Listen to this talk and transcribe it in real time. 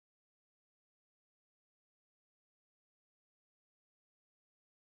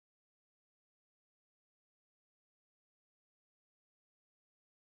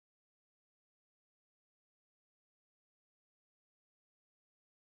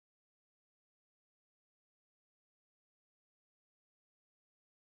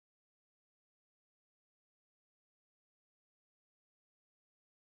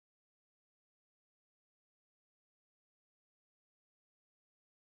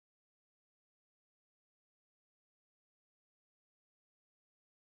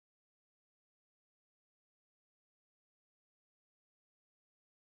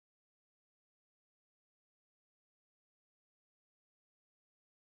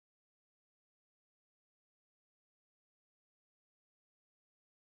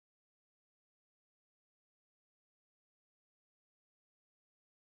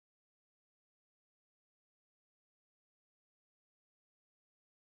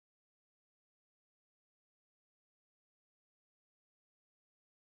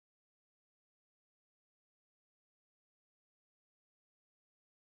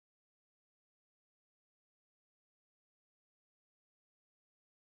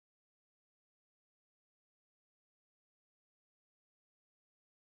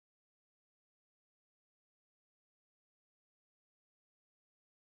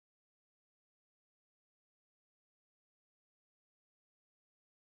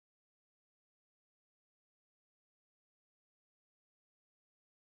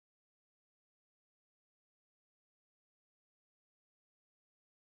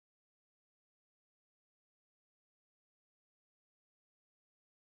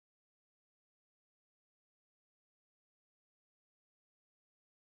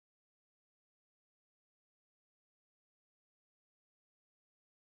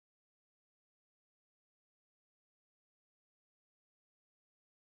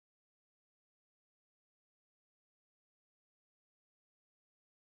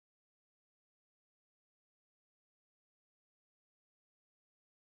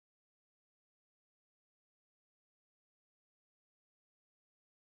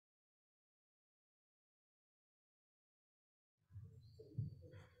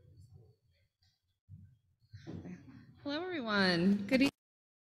Hello, everyone. Good evening.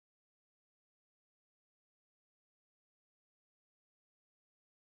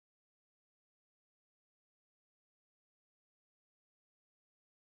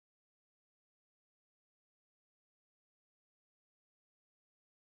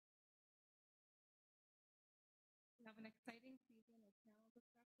 We have an exciting season of panel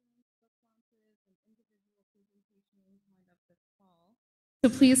discussions, book launches, and individual presentations lined up this fall.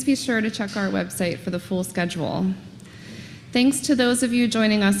 So please be sure to check our website for the full schedule. Thanks to those of you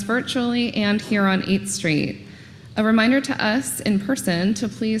joining us virtually and here on 8th Street. A reminder to us in person to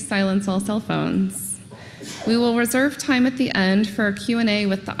please silence all cell phones. We will reserve time at the end for a Q&A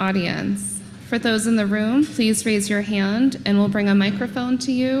with the audience. For those in the room, please raise your hand and we'll bring a microphone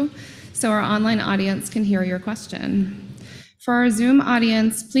to you so our online audience can hear your question. For our Zoom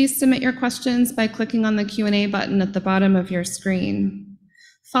audience, please submit your questions by clicking on the Q&A button at the bottom of your screen.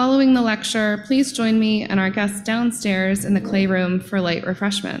 Following the lecture, please join me and our guests downstairs in the clay room for light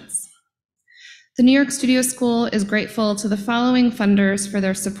refreshments. The New York Studio School is grateful to the following funders for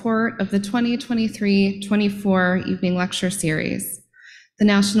their support of the 2023-24 Evening Lecture Series: the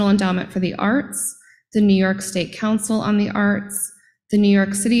National Endowment for the Arts, the New York State Council on the Arts, the New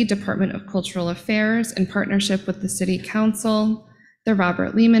York City Department of Cultural Affairs in partnership with the City Council, the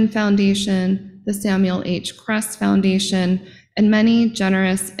Robert Lehman Foundation, the Samuel H. Kress Foundation, and many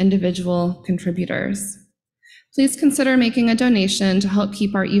generous individual contributors. Please consider making a donation to help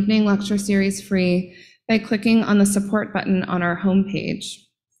keep our evening lecture series free by clicking on the support button on our homepage.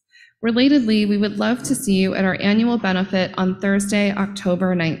 Relatedly, we would love to see you at our annual benefit on Thursday,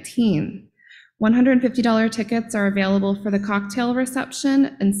 October 19. $150 tickets are available for the cocktail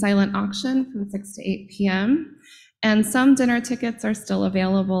reception and silent auction from 6 to 8 p.m., and some dinner tickets are still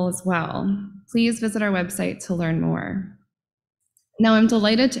available as well. Please visit our website to learn more. Now I'm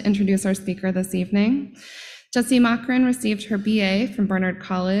delighted to introduce our speaker this evening. Jessie Mockrin received her BA from Barnard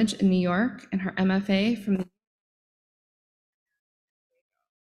College in New York and her M.F.A. from the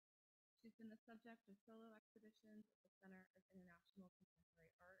She's been the subject of solo exhibitions at the Center of International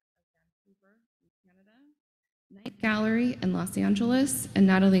Contemporary Art of Vancouver in Canada, Night Gallery in Los Angeles, and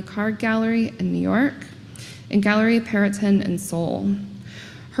Nathalie Karg Gallery in New York, and Galerie Perrotin in Seoul.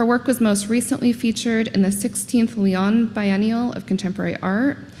 Her work was most recently featured in the 16th Lyon Biennial of Contemporary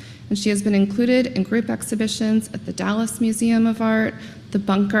Art, and she has been included in group exhibitions at the Dallas Museum of Art, the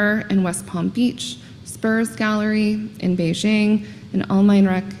Bunker in West Palm Beach, Spurs Gallery in Beijing, and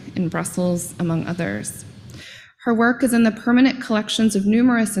Almeinrek in Brussels, among others. Her work is in the permanent collections of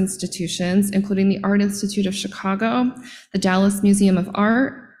numerous institutions, including the Art Institute of Chicago, the Dallas Museum of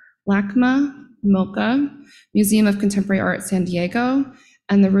Art, LACMA, MoCA, Museum of Contemporary Art San Diego,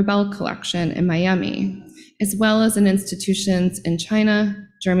 and the Rubell Collection in Miami, as well as in institutions in China,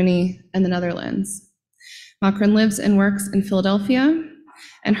 Germany, and the Netherlands. Mockrin lives and works in Philadelphia,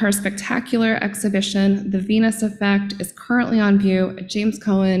 and her spectacular exhibition, The Venus Effect, is currently on view at James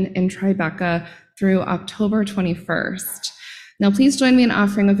Cohen in Tribeca through October 21st. Now, please join me in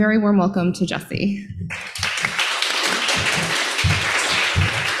offering a very warm welcome to Jessie.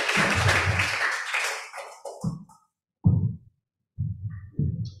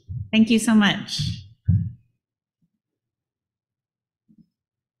 Thank you so much.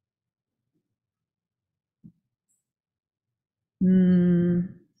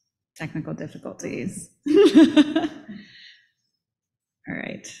 Technical difficulties. All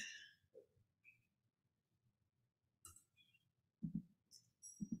right.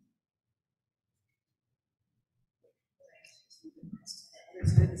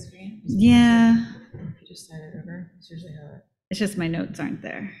 Yeah. You just slide it over. It's usually how It's just my notes aren't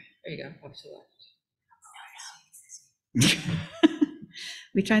there. There you go, up to the left.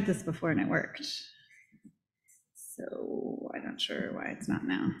 We tried this before and it worked. So I'm not sure why it's not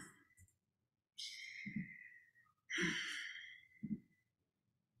now.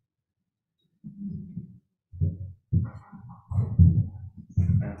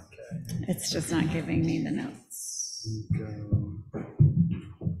 Okay. It's just not giving me the notes.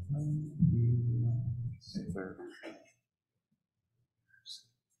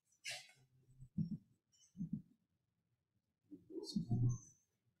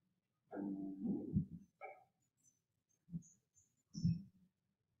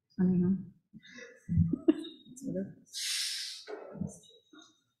 Funny, huh?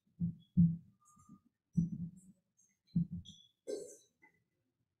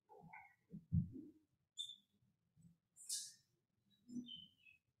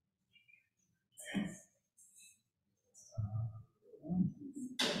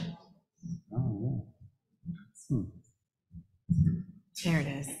 There it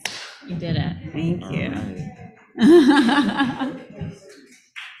is. You did it. Thank you.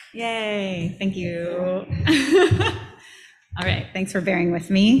 Yay, thank you. All right, thanks for bearing with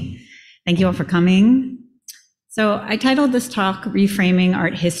me. Thank you all for coming. So I titled this talk Reframing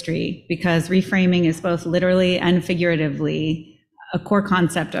Art History because reframing is both literally and figuratively a core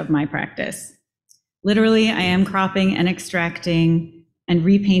concept of my practice. Literally, I am cropping and extracting and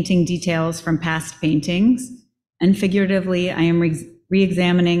repainting details from past paintings, and figuratively, I am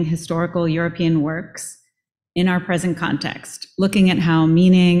re-examining historical European works in our present context, looking at how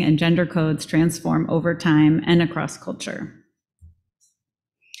meaning and gender codes transform over time and across culture.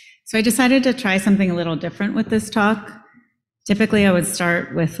 So I decided to try something a little different with this talk. Typically, I would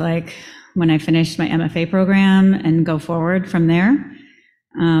start with like when I finished my M.F.A. program and go forward from there.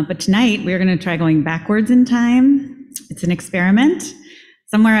 But tonight, we're going to try going backwards in time. It's an experiment.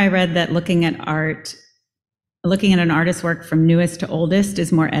 Somewhere I read that looking at an artist's work from newest to oldest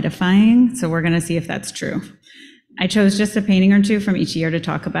is more edifying, so we're going to see if that's true. I chose just a painting or two from each year to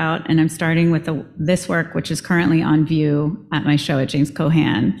talk about, and I'm starting with this work, which is currently on view at my show at James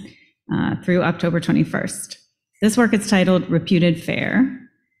Cohan through October 21st. This work is titled Reputed Fair.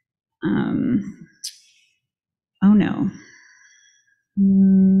 Oh no.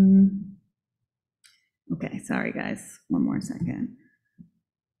 Okay, sorry guys, one more second.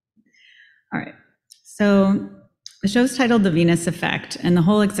 All right, so the show's titled The Venus Effect, and the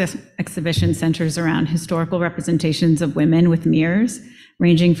whole exhibition centers around historical representations of women with mirrors,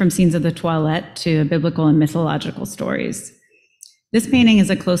 ranging from scenes of the toilette to biblical and mythological stories. This painting is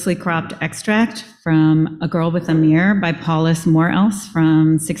a closely cropped extract from A Girl with a Mirror by Paulus Morehouse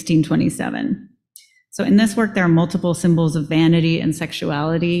from 1627. So in this work, there are multiple symbols of vanity and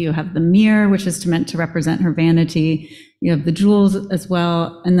sexuality. You have the mirror, which is meant to represent her vanity. You have the jewels as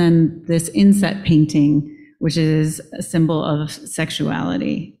well, and then this inset painting, which is a symbol of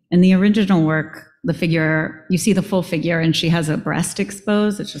sexuality. In the original work, the figure, you see the full figure and she has a breast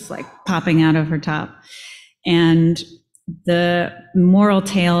exposed. It's just like popping out of her top. And the moral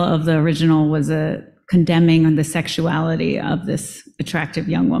tale of the original was condemning the sexuality of this attractive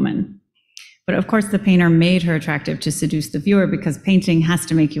young woman. But of course, the painter made her attractive to seduce the viewer because painting has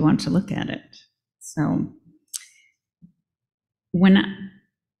to make you want to look at it. So when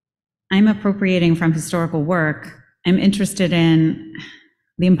I'm appropriating from historical work, I'm interested in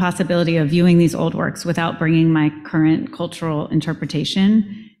the impossibility of viewing these old works without bringing my current cultural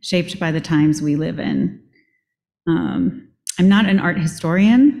interpretation shaped by the times we live in. I'm not an art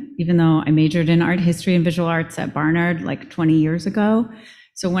historian, even though I majored in art history and visual arts at Barnard like 20 years ago.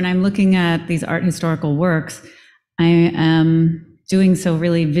 So when I'm looking at these art historical works, I am doing so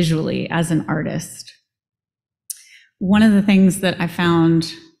really visually as an artist. One of the things that I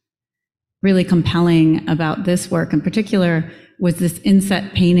found really compelling about this work in particular was this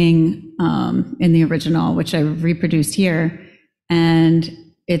inset painting in the original, which I reproduced here. And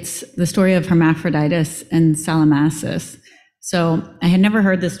it's the story of Hermaphroditus and Salamacis. So I had never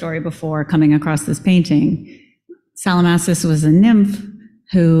heard this story before coming across this painting. Salamacis was a nymph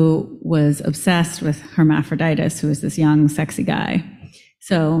who was obsessed with Hermaphroditus, who is this young, sexy guy.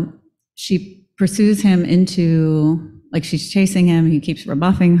 So she pursues him she's chasing him, he keeps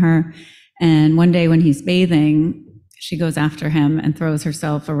rebuffing her. And one day when he's bathing, she goes after him and throws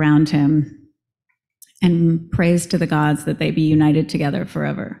herself around him and prays to the gods that they be united together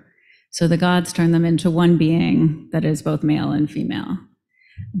forever. So the gods turn them into one being that is both male and female.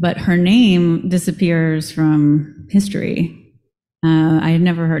 But her name disappears from history. I had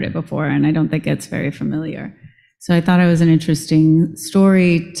never heard it before, and I don't think it's very familiar. So I thought it was an interesting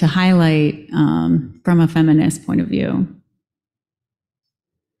story to highlight from a feminist point of view.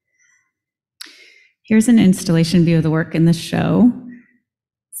 Here's an installation view of the work in the show.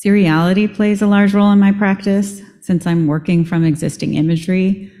 Seriality plays a large role in my practice. Since I'm working from existing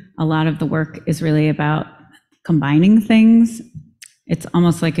imagery, a lot of the work is really about combining things. It's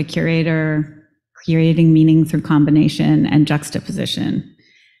almost like a curator creating meaning through combination and juxtaposition.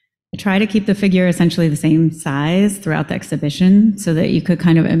 I try to keep the figure essentially the same size throughout the exhibition so that you could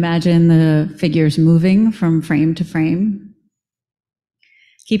kind of imagine the figures moving from frame to frame.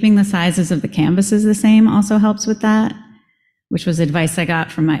 Keeping the sizes of the canvases the same also helps with that, which was advice I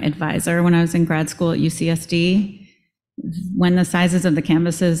got from my advisor when I was in grad school at UCSD. When the sizes of the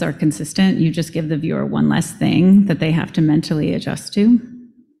canvases are consistent, you just give the viewer one less thing that they have to mentally adjust to.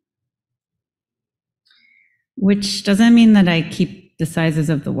 Which doesn't mean that I keep the sizes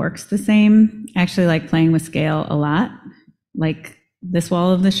of the works the same. I actually like playing with scale a lot, like this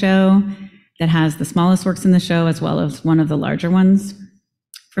wall of the show that has the smallest works in the show as well as one of the larger ones.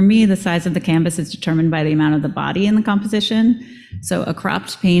 For me, the size of the canvas is determined by the amount of the body in the composition. So a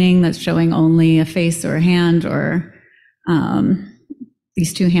cropped painting that's showing only a face or a hand, or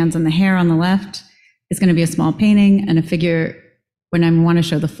these two hands and the hair on the left, is going to be a small painting, and a figure, when I want to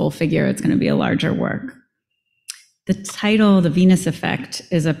show the full figure, it's going to be a larger work. The title, The Venus Effect,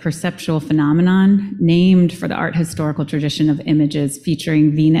 is a perceptual phenomenon named for the art historical tradition of images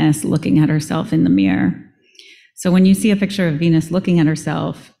featuring Venus looking at herself in the mirror. So when you see a picture of Venus looking at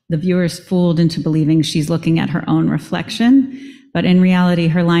herself, the viewer is fooled into believing she's looking at her own reflection, but in reality,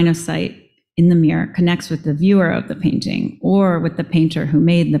 her line of sight in the mirror connects with the viewer of the painting or with the painter who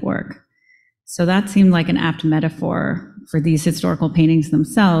made the work. So that seemed like an apt metaphor for these historical paintings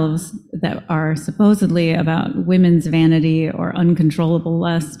themselves that are supposedly about women's vanity or uncontrollable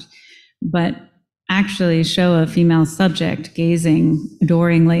lust, but actually show a female subject gazing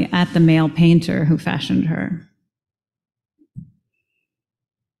adoringly at the male painter who fashioned her.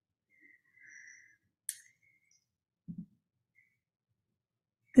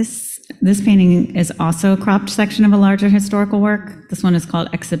 This painting is also a cropped section of a larger historical work. This one is called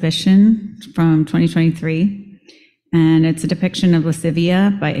Exhibition from 2023, and it's a depiction of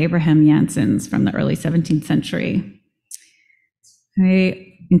lascivia by Abraham Janssens from the early 17th century.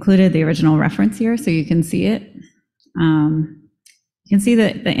 I included the original reference here so you can see it. You can see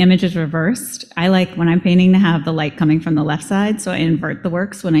that the image is reversed. I like, when I'm painting, to have the light coming from the left side, so I invert the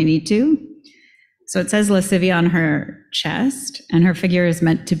works when I need to. So it says lascivia on her chest, and her figure is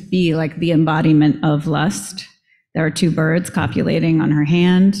meant to be like the embodiment of lust. There are two birds copulating on her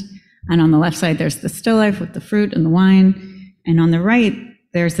hand, and on the left side there's the still life with the fruit and the wine, and on the right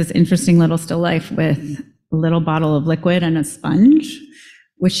there's this interesting little still life with a little bottle of liquid and a sponge,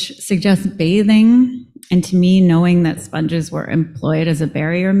 which suggests bathing. And to me, knowing that sponges were employed as a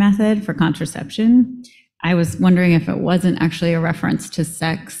barrier method for contraception, I was wondering if it wasn't actually a reference to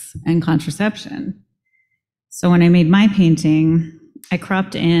sex and contraception. So when I made my painting, I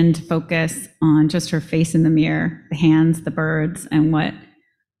cropped in to focus on just her face in the mirror, the hands, the birds, and what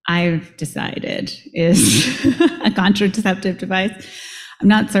I've decided is a contraceptive device. I'm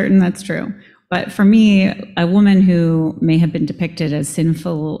not certain that's true. But for me, a woman who may have been depicted as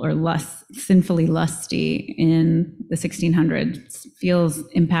sinful or sinfully lusty in the 1600s feels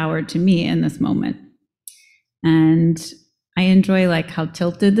empowered to me in this moment. And I enjoy like how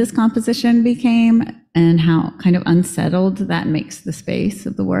tilted this composition became and how kind of unsettled that makes the space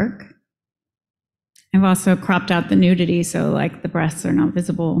of the work. I've also cropped out the nudity, so like the breasts are not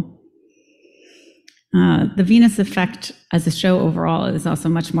visible. The Venus Effect as a show overall is also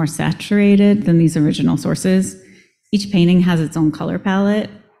much more saturated than these original sources. Each painting has its own color palette,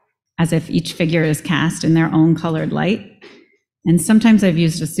 as if each figure is cast in their own colored light. And sometimes I've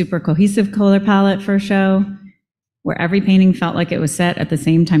used a super cohesive color palette for a show, where every painting felt like it was set at the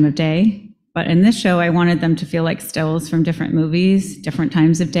same time of day. But in this show, I wanted them to feel like stills from different movies, different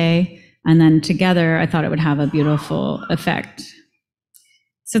times of day, and then together, I thought it would have a beautiful effect.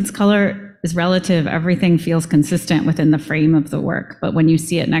 Since color is relative, everything feels consistent within the frame of the work. But when you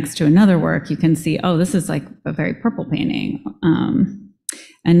see it next to another work, you can see, oh, this is like a very purple painting.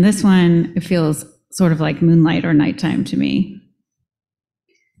 And this one, it feels sort of like moonlight or nighttime to me.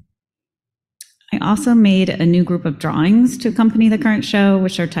 I also made a new group of drawings to accompany the current show,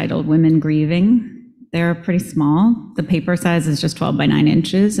 which are titled Women Grieving. They're pretty small. The paper size is just 12 by 9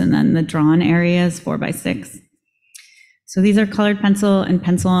 inches, and then the drawn area is 4 by 6. So these are colored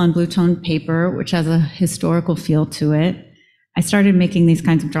pencil on blue toned paper, which has a historical feel to it. I started making these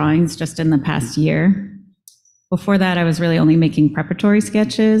kinds of drawings just in the past year. Before that, I was really only making preparatory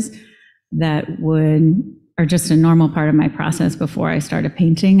sketches that are just a normal part of my process before I start a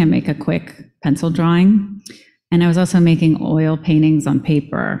painting. I make a quick pencil drawing. And I was also making oil paintings on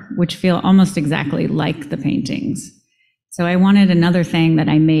paper, which feel almost exactly like the paintings. So I wanted another thing that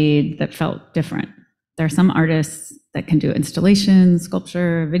I made that felt different. There are some artists that can do installation,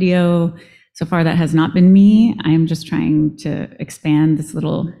 sculpture, video. So far, that has not been me. I am just trying to expand this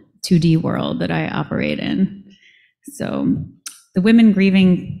little 2D world that I operate in. So the Women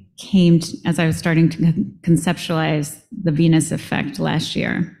Grieving came as I was starting to conceptualize the Venus Effect last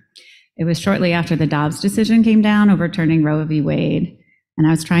year. It was shortly after the Dobbs decision came down, overturning Roe v. Wade. And I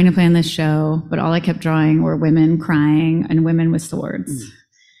was trying to plan this show, but all I kept drawing were women crying and women with swords.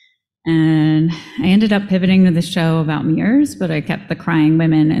 And I ended up pivoting to the show about mirrors, but I kept the crying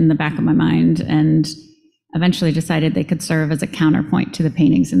women in the back of my mind and eventually decided they could serve as a counterpoint to the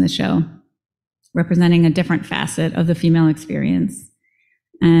paintings in the show, representing a different facet of the female experience.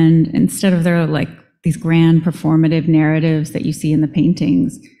 And instead of their like these grand performative narratives that you see in the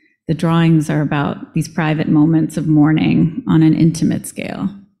paintings, the drawings are about these private moments of mourning on an intimate scale.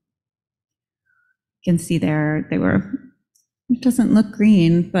 can see there, it doesn't look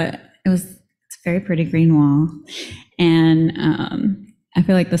green, but it's a very pretty green wall. And I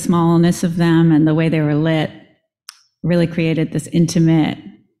feel like the smallness of them and the way they were lit really created this intimate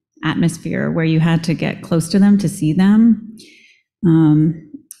atmosphere where you had to get close to them to see them.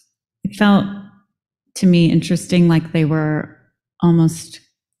 It felt to me interesting, like they were almost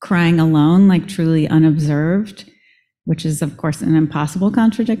crying alone, like truly unobserved, which is of course an impossible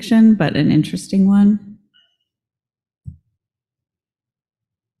contradiction, but an interesting one.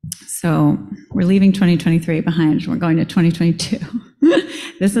 So we're leaving 2023 behind, we're going to 2022.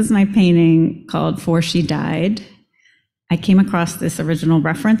 This is my painting called For She Died. I came across this original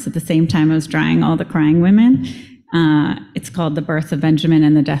reference at the same time I was drawing all the crying women. It's called The Birth of Benjamin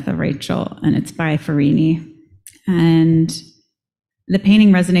and the Death of Rachel, and it's by Farini. And the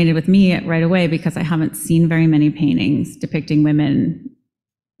painting resonated with me right away because I haven't seen very many paintings depicting women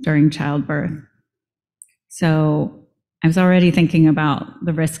during childbirth. So I was already thinking about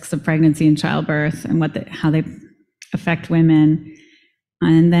the risks of pregnancy and childbirth and how they affect women.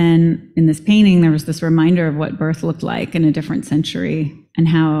 And then in this painting, there was this reminder of what birth looked like in a different century and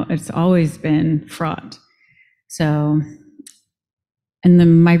how it's always been fraught. So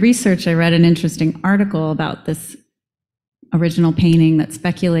in my research, I read an interesting article about this original painting that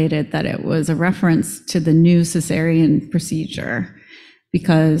speculated that it was a reference to the new cesarean procedure,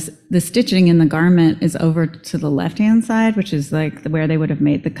 because the stitching in the garment is over to the left-hand side, which is like where they would have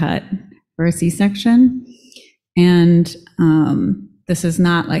made the cut for a C-section. And this is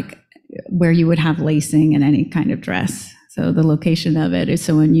not like where you would have lacing in any kind of dress. So the location of it is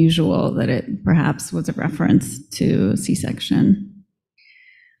so unusual that it perhaps was a reference to C-section.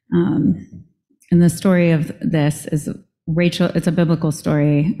 And the story of this is Rachel, it's a biblical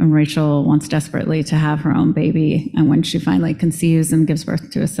story, and Rachel wants desperately to have her own baby. And when she finally conceives and gives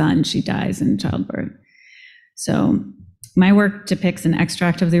birth to a son, she dies in childbirth. So my work depicts an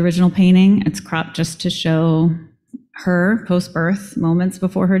extract of the original painting. It's cropped just to show her post-birth moments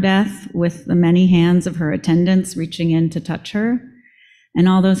before her death, with the many hands of her attendants reaching in to touch her. And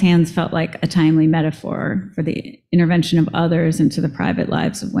all those hands felt like a timely metaphor for the intervention of others into the private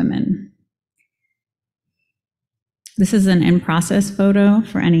lives of women. This is an in-process photo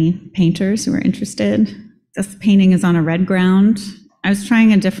for any painters who are interested. This painting is on a red ground. I was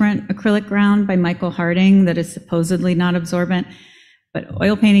trying a different acrylic ground by Michael Harding that is supposedly not absorbent, but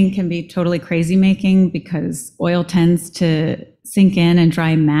oil painting can be totally crazy making because oil tends to sink in and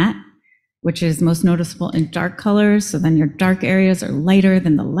dry matte, which is most noticeable in dark colors. So then your dark areas are lighter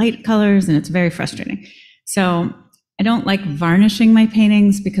than the light colors, and it's very frustrating. So I don't like varnishing my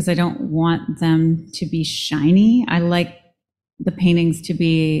paintings because I don't want them to be shiny. I like the paintings to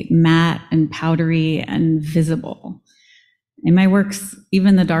be matte and powdery and visible. In my works,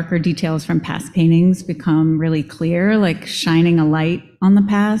 even the darker details from past paintings become really clear, like shining a light on the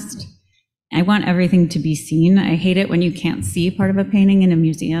past. I want everything to be seen. I hate it when you can't see part of a painting in a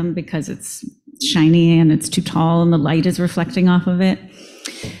museum because it's shiny and it's too tall and the light is reflecting off of it.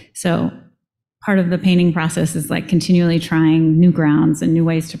 So part of the painting process is like continually trying new grounds and new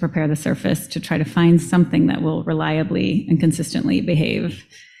ways to prepare the surface to try to find something that will reliably and consistently behave.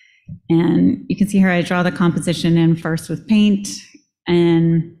 And you can see here I draw the composition in first with paint,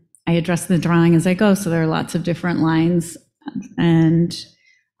 and I address the drawing as I go. So there are lots of different lines, and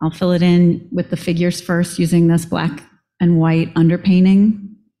I'll fill it in with the figures first using this black and white underpainting.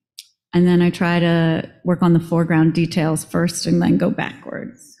 And then I try to work on the foreground details first and then go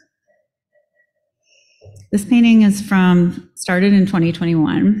backwards. This painting is started in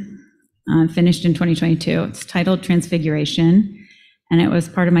 2021, finished in 2022. It's titled Transfiguration, and it was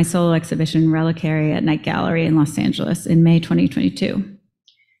part of my solo exhibition Reliquary at Night Gallery in Los Angeles in May 2022.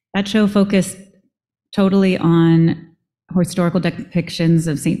 That show focused totally on historical depictions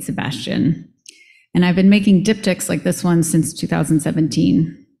of Saint Sebastian, and I've been making diptychs like this one since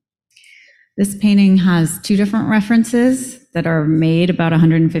 2017. This painting has two different references that are made about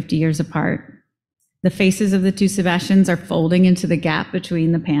 150 years apart. The faces of the two Sebastians are folding into the gap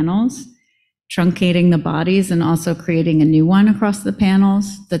between the panels, truncating the bodies and also creating a new one across the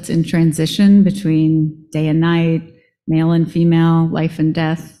panels that's in transition between day and night, male and female, life and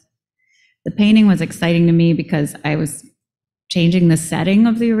death. The painting was exciting to me because I was changing the setting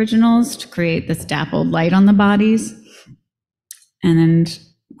of the originals to create this dappled light on the bodies. And then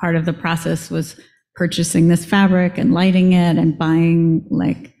part of the process was purchasing this fabric and lighting it and buying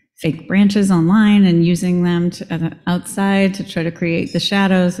like fake branches online and using them outside to try to create the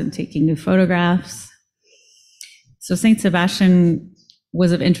shadows and taking new photographs. So Saint Sebastian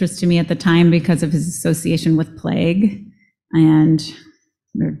was of interest to me at the time because of his association with plague, and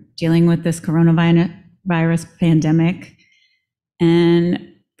there are dealing with this coronavirus pandemic.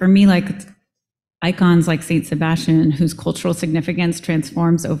 And for me, like icons like Saint Sebastian, whose cultural significance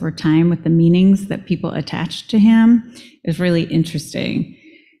transforms over time with the meanings that people attach to him, is really interesting.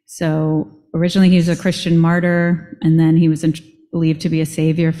 So originally he was a Christian martyr, and then he was believed to be a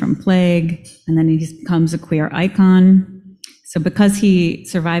savior from plague, and then he becomes a queer icon. So because he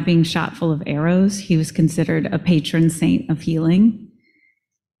survived being shot full of arrows, he was considered a patron saint of healing.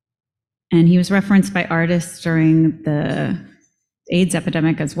 And he was referenced by artists during the AIDS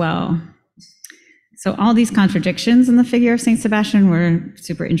epidemic as well. So all these contradictions in the figure of Saint Sebastian were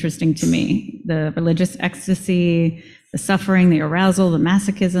super interesting to me. The religious ecstasy, the suffering, the arousal, the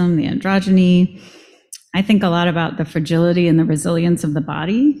masochism, the androgyny. I think a lot about the fragility and the resilience of the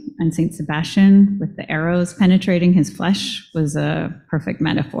body, and Saint Sebastian, with the arrows penetrating his flesh, was a perfect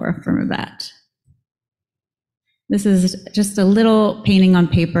metaphor for that. This is just a little painting on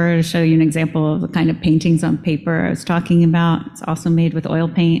paper to show you an example of the kind of paintings on paper I was talking about. It's also made with oil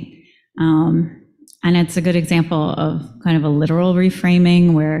paint. And it's a good example of kind of a literal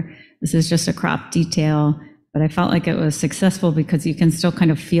reframing where this is just a crop detail, but I felt like it was successful because you can still kind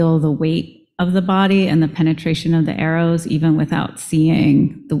of feel the weight of the body and the penetration of the arrows, even without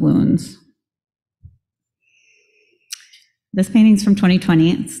seeing the wounds. This painting's from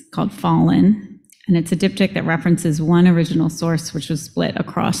 2020. It's called Fallen, and it's a diptych that references one original source, which was split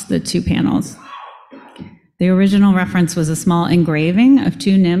across the two panels. The original reference was a small engraving of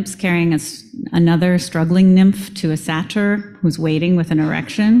two nymphs carrying another struggling nymph to a satyr who's waiting with an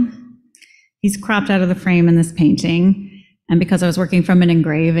erection. He's cropped out of the frame in this painting. And because I was working from an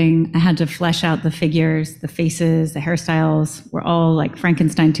engraving, I had to flesh out the figures, the faces, the hairstyles were all like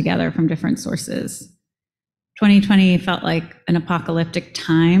Frankenstein together from different sources. 2020 felt like an apocalyptic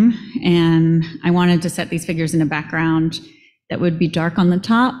time, and I wanted to set these figures in a background that would be dark on the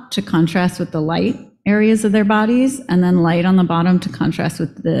top to contrast with the light areas of their bodies, and then light on the bottom to contrast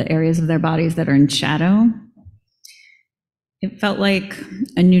with the areas of their bodies that are in shadow. It felt like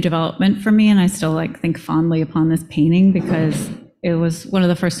a new development for me, and I still think fondly upon this painting because it was one of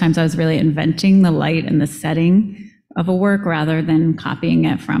the first times I was really inventing the light and the setting of a work rather than copying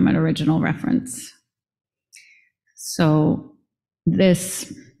it from an original reference. So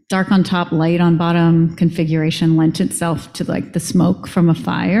this dark on top, light on bottom configuration lent itself to the smoke from a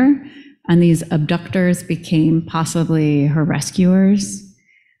fire, and these abductors became possibly her rescuers.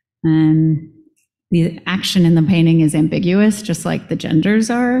 And the action in the painting is ambiguous, just like the genders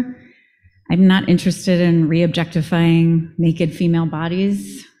are. I'm not interested in re-objectifying naked female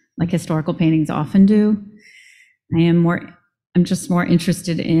bodies like historical paintings often do. I'm just more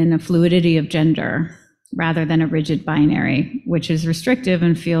interested in a fluidity of gender rather than a rigid binary, which is restrictive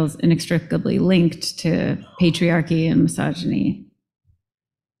and feels inextricably linked to patriarchy and misogyny.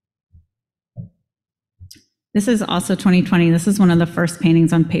 This is also 2020. This is one of the first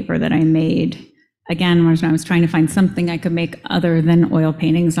paintings on paper that I made. Again, when I was trying to find something I could make other than oil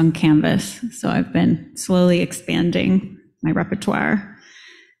paintings on canvas. So I've been slowly expanding my repertoire.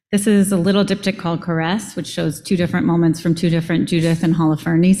 This is a little diptych called Caress, which shows two different moments from two different Judith and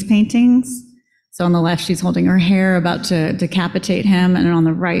Holofernes paintings. So on the left, she's holding her hair about to decapitate him, and on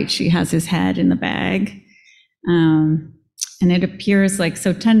the right, she has his head in the bag. And it appears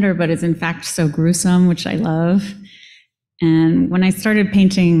so tender, but is in fact so gruesome, which I love. And when I started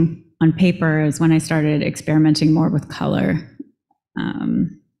painting on paper is when I started experimenting more with color,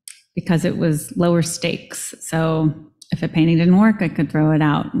 because it was lower stakes. So if a painting didn't work, I could throw it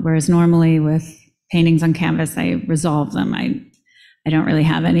out. Whereas normally with paintings on canvas, I resolve them. I don't really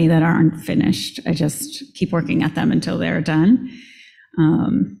have any that aren't finished. I just keep working at them until they're done.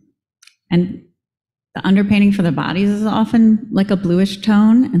 And the underpainting for the bodies is often a bluish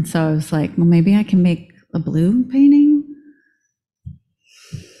tone. And so I was like, well, maybe I can make a blue painting.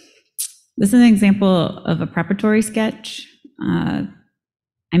 This is an example of a preparatory sketch. I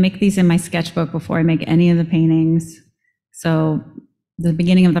make these in my sketchbook before I make any of the paintings. So the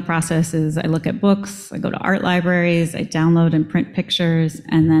beginning of the process is I look at books, I go to art libraries, I download and print pictures,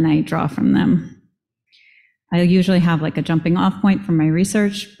 and then I draw from them. I usually have a jumping off point for my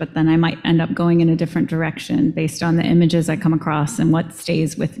research, but then I might end up going in a different direction based on the images I come across and what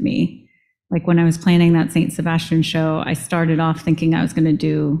stays with me. When I was planning that Saint Sebastian show, I started off thinking I was going to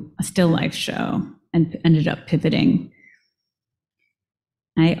do a still life show and ended up pivoting.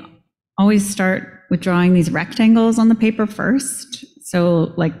 I always start with drawing these rectangles on the paper first. So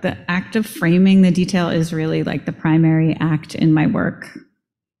the act of framing the detail is really the primary act in my work.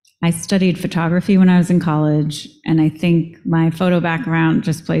 I studied photography when I was in college, and I think my photo background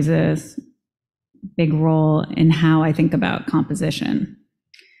just plays a big role in how I think about composition.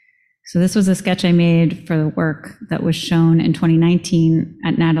 So this was a sketch I made for the work that was shown in 2019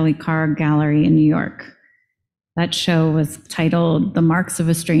 at Nathalie Karg Gallery in New York. That show was titled The Marks of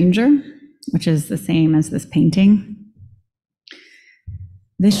a Stranger, which is the same as this painting.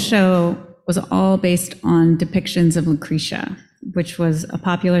 This show was all based on depictions of Lucretia, which was a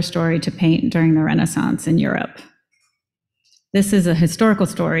popular story to paint during the Renaissance in Europe. This is a historical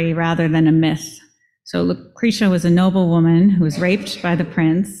story rather than a myth. So Lucretia was a noble woman who was raped by the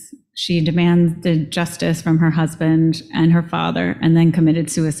prince. She demanded justice from her husband and her father, and then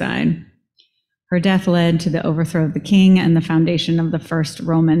committed suicide. Her death led to the overthrow of the king and the foundation of the First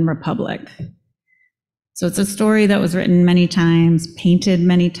Roman Republic. So it's a story that was written many times, painted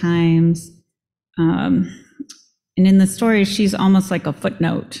many times. And in the story, she's almost like a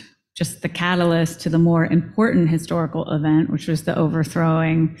footnote, just the catalyst to the more important historical event, which was the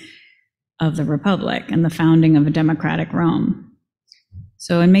overthrowing of the Republic and the founding of a democratic Rome.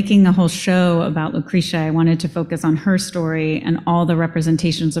 So in making the whole show about Lucretia, I wanted to focus on her story and all the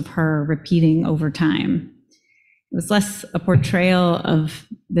representations of her repeating over time. It was less a portrayal of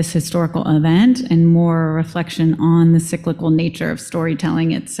this historical event and more a reflection on the cyclical nature of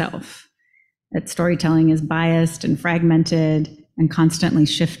storytelling itself. That storytelling is biased and fragmented and constantly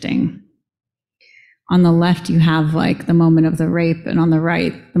shifting. On the left, you have like the moment of the rape, and on the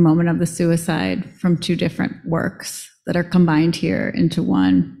right, the moment of the suicide, from two different works that are combined here into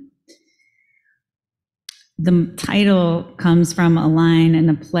one. The title comes from a line in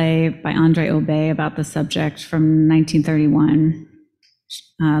a play by Andre Aubé about the subject from 1931.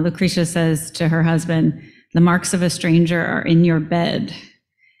 Lucretia says to her husband, "The marks of a stranger are in your bed."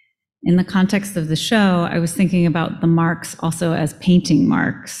 In the context of the show, I was thinking about the marks also as painting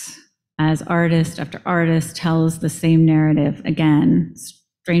marks, as artist after artist tells the same narrative again,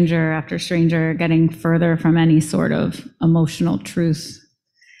 stranger after stranger, getting further from any sort of emotional truth.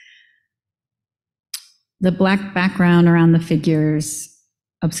 The black background around the figures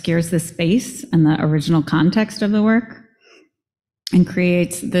obscures the space and the original context of the work and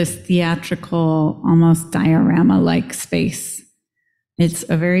creates this theatrical, almost diorama-like space. It's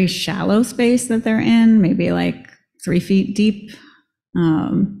a very shallow space that they're in, maybe like 3 feet deep.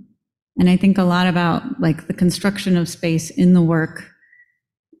 And I think a lot about like the construction of space in the work.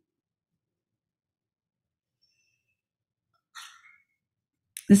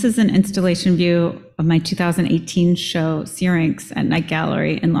 This is an installation view of my 2018 show, Syrinx, at Night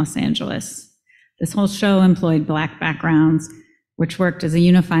Gallery in Los Angeles. This whole show employed black backgrounds, which worked as a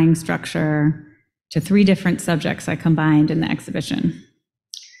unifying structure to 3 different subjects I combined in the exhibition.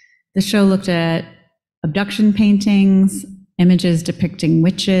 The show looked at abduction paintings, images depicting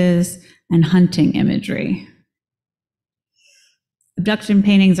witches, and hunting imagery. Abduction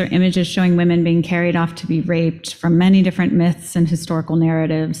paintings are images showing women being carried off to be raped from many different myths and historical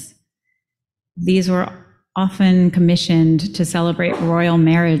narratives. These were often commissioned to celebrate royal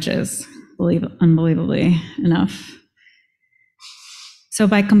marriages, unbelievably enough. So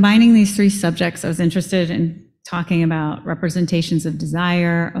by combining these 3 subjects, I was interested in talking about representations of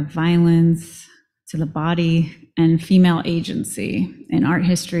desire, of violence, to the body, and female agency in art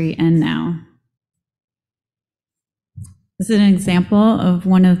history and now. This is an example of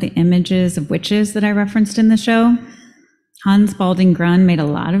one of the images of witches that I referenced in the show. Hans Baldung Grun made a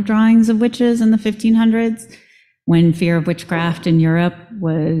lot of drawings of witches in the 1500s when fear of witchcraft in Europe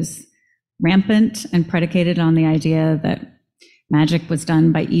was rampant and predicated on the idea that magic was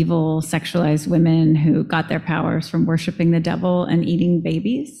done by evil, sexualized women who got their powers from worshiping the devil and eating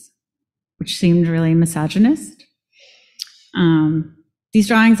babies, which seemed really misogynist. These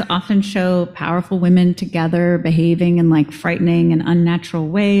drawings often show powerful women together behaving in like frightening and unnatural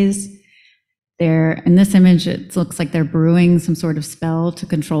ways. In this image, it looks like they're brewing some sort of spell to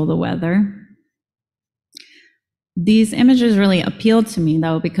control the weather. These images really appealed to me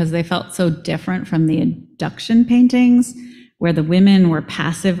though, because they felt so different from the abduction paintings, where the women were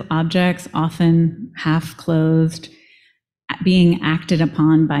passive objects, often half-clothed, being acted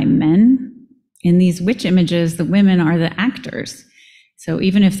upon by men. In these witch images, the women are the actors. So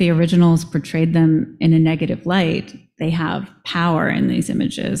even if the originals portrayed them in a negative light, they have power in these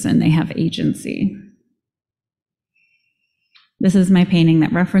images and they have agency. This is my painting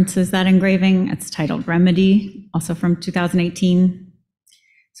that references that engraving. It's titled Remedy, also from 2018.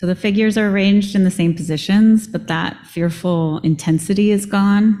 So the figures are arranged in the same positions, but that fearful intensity is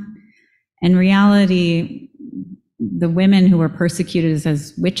gone. In reality, the women who were persecuted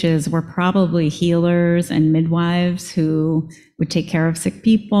as witches were probably healers and midwives who would take care of sick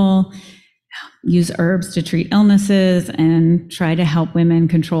people, use herbs to treat illnesses, and try to help women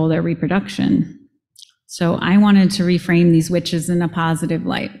control their reproduction. So I wanted to reframe these witches in a positive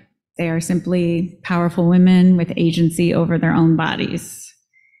light. They are simply powerful women with agency over their own bodies.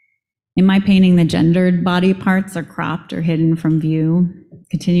 In my painting, the gendered body parts are cropped or hidden from view,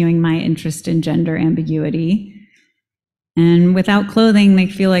 continuing my interest in gender ambiguity. And without clothing, they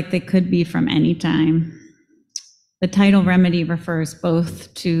feel like they could be from any time. The title Remedy refers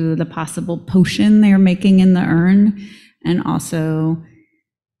both to the possible potion they are making in the urn and also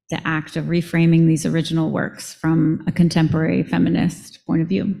the act of reframing these original works from a contemporary feminist point of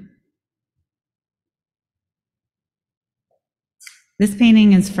view. This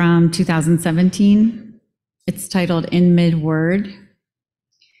painting is from 2017. It's titled In Mid-Word.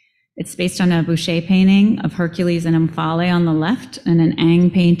 It's based on a Boucher painting of Hercules and M.F.A on the left and an Ang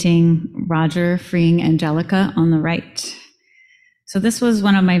painting, Roger freeing Angelica, on the right. So this was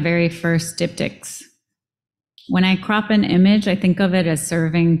one of my very first diptychs. When I crop an image, I think of it as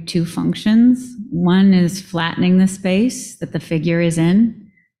serving two functions. One is flattening the space that the figure is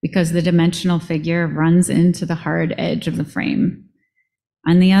in, because the dimensional figure runs into the hard edge of the frame.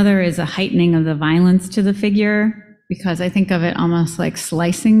 And the other is a heightening of the violence to the figure, because I think of it almost like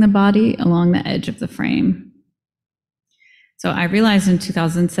slicing the body along the edge of the frame. So I realized in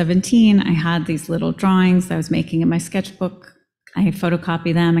 2017, I had these little drawings that I was making in my sketchbook. I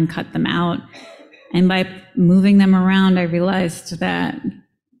photocopied them and cut them out. And by moving them around, I realized that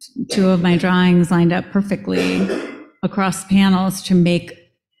two of my drawings lined up perfectly across panels to make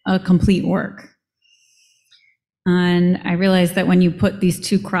a complete work. And I realized that when you put these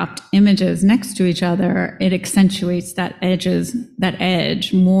two cropped images next to each other, it accentuates that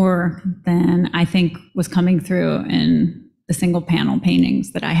edge more than I think was coming through in the single panel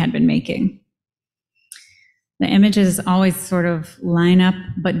paintings that I had been making. The images always sort of line up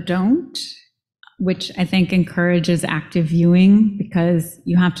but don't, which I think encourages active viewing, because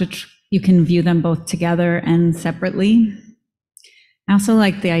you can view them both together and separately. I also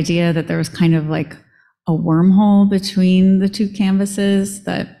like the idea that there was kind of like a wormhole between the two canvases,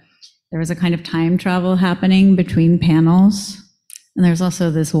 that there was a kind of time travel happening between panels. And there's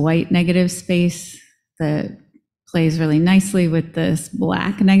also this white negative space that plays really nicely with this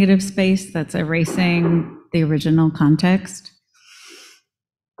black negative space that's erasing the original context.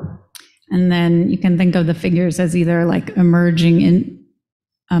 And then you can think of the figures as either like emerging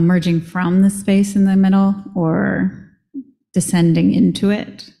from the space in the middle or descending into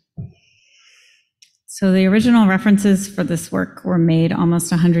it. So the original references for this work were made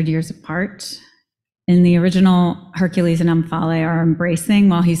almost 100 years apart. In the original, Hercules and M.F.A are embracing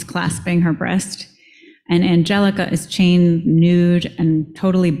while he's clasping her breast, and Angelica is chained, nude, and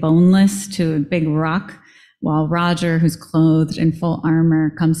totally boneless to a big rock, while Roger, who's clothed in full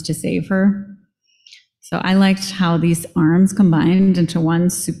armor, comes to save her. So I liked how these arms combined into one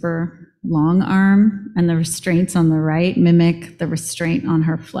super long arm, and the restraints on the right mimic the restraint on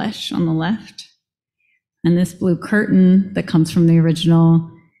her flesh on the left. And this blue curtain that comes from the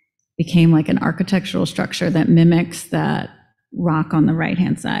original became like an architectural structure that mimics that rock on the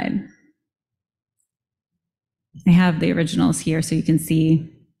right-hand side. I have the originals here so you can see.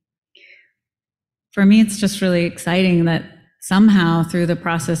 For me, it's just really exciting that somehow through the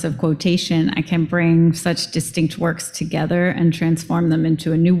process of quotation, I can bring such distinct works together and transform them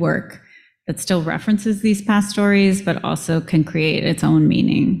into a new work that still references these past stories, but also can create its own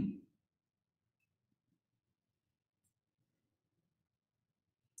meaning.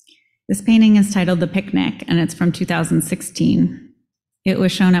 This painting is titled The Picnic, and it's from 2016. It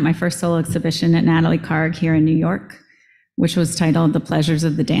was shown at my first solo exhibition at Nathalie Karg here in New York, which was titled The Pleasures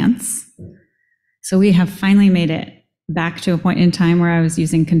of the Dance. So we have finally made it back to a point in time where I was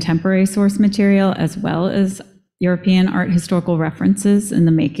using contemporary source material as well as European art historical references in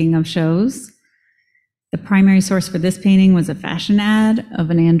the making of shows. The primary source for this painting was a fashion ad of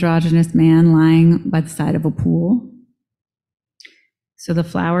an androgynous man lying by the side of a pool. So the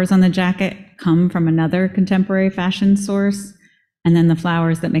flowers on the jacket come from another contemporary fashion source, and then the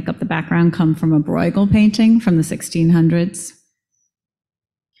flowers that make up the background come from a Bruegel painting from the 1600s.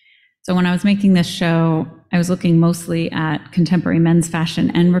 So when I was making this show, I was looking mostly at contemporary men's fashion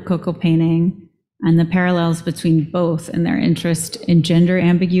and Rococo painting, and the parallels between both and their interest in gender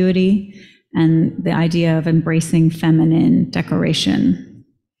ambiguity and the idea of embracing feminine decoration.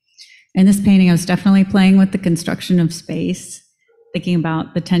 In this painting, I was definitely playing with the construction of space, thinking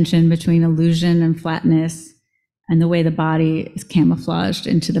about the tension between illusion and flatness and the way the body is camouflaged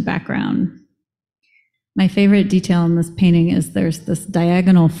into the background. My favorite detail in this painting is there's this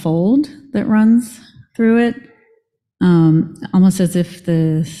diagonal fold that runs through it, almost as if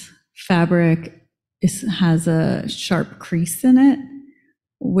the fabric has a sharp crease in it,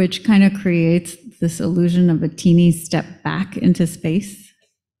 which kind of creates this illusion of a teeny step back into space.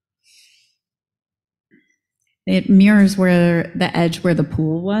 It mirrors where the edge where the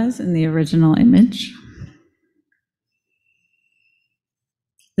pool was in the original image.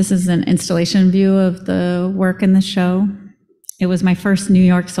 This is an installation view of the work in the show. It was my first New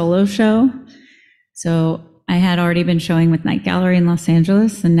York solo show. So I had already been showing with Night Gallery in Los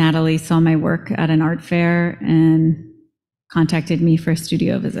Angeles, and Nathalie saw my work at an art fair and contacted me for a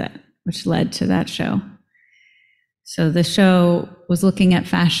studio visit, which led to that show. So the show was looking at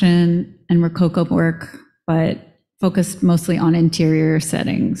fashion and Rococo work, but focused mostly on interior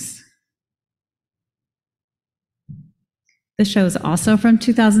settings. This show is also from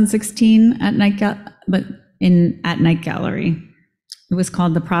 2016 at Night Gallery. It was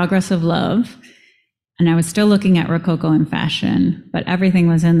called The Progress of Love, and I was still looking at Rococo and fashion, but everything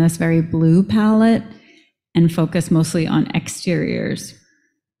was in this very blue palette and focused mostly on exteriors.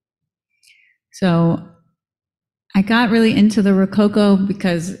 So I got really into the Rococo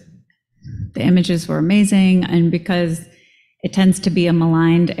because the images were amazing and because it tends to be a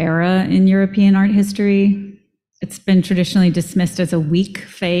maligned era in European art history. It's been traditionally dismissed as a weak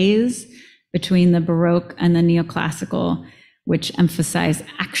phase between the Baroque and the Neoclassical, which emphasize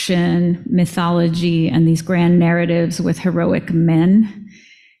action, mythology, and these grand narratives with heroic men.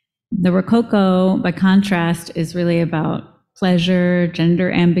 The Rococo, by contrast, is really about pleasure,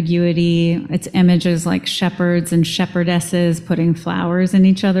 gender ambiguity. It's images like shepherds and shepherdesses putting flowers in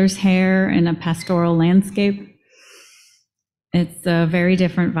each other's hair in a pastoral landscape. It's a very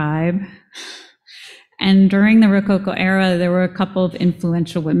different vibe. And during the Rococo era, there were a couple of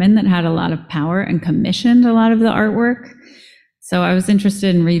influential women that had a lot of power and commissioned a lot of the artwork. So I was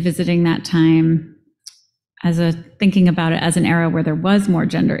interested in revisiting that time thinking about it as an era where there was more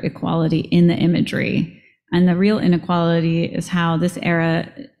gender equality in the imagery. And the real inequality is how this era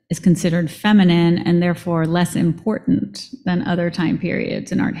is considered feminine and therefore less important than other time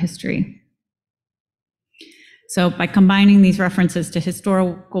periods in art history. So by combining these references to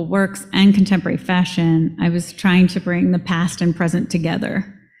historical works and contemporary fashion, I was trying to bring the past and present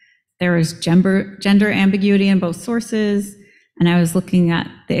together. There is gender ambiguity in both sources, and I was looking at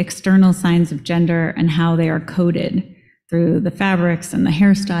the external signs of gender and how they are coded through the fabrics and the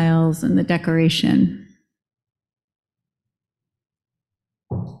hairstyles and the decoration.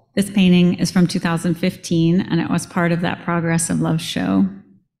 This painting is from 2015, and it was part of that Progress of Love show.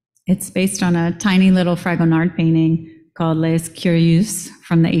 It's based on a tiny little Fragonard painting called Les Curieuses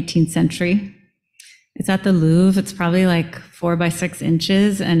from the 18th century. It's at the Louvre. It's probably like 4 by 6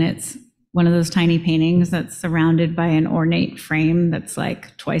 inches, and it's one of those tiny paintings that's surrounded by an ornate frame that's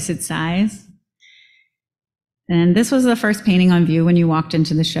like twice its size. And this was the first painting on view when you walked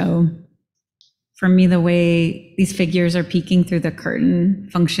into the show. For me, the way these figures are peeking through the curtain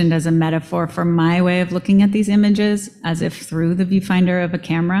functioned as a metaphor for my way of looking at these images, as if through the viewfinder of a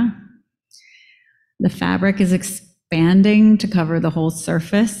camera. The fabric is expanding to cover the whole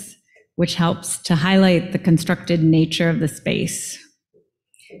surface, which helps to highlight the constructed nature of the space.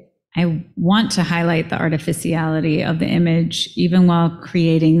 I want to highlight the artificiality of the image, even while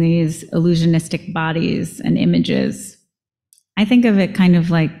creating these illusionistic bodies and images. I think of it kind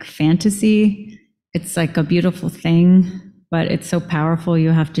of like fantasy. It's like a beautiful thing, but it's so powerful you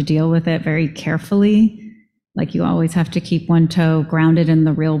have to deal with it very carefully. Like you always have to keep one toe grounded in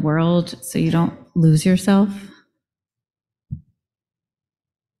the real world so you don't lose yourself.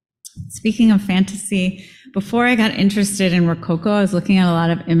 Speaking of fantasy, before I got interested in Rococo, I was looking at a lot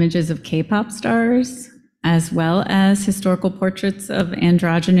of images of K-pop stars, as well as historical portraits of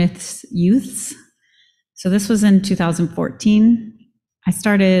androgynous youths. So this was in 2014. I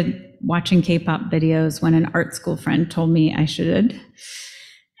started watching K-pop videos when an art school friend told me I should.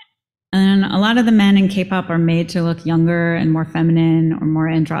 And a lot of the men in K-pop are made to look younger and more feminine or more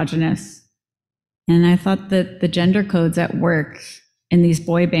androgynous. And I thought that the gender codes at work in these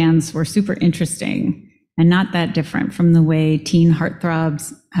boy bands were super interesting and not that different from the way teen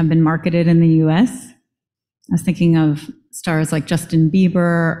heartthrobs have been marketed in the US. I was thinking of stars like Justin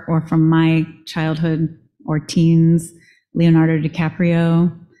Bieber, or from my childhood or teens, Leonardo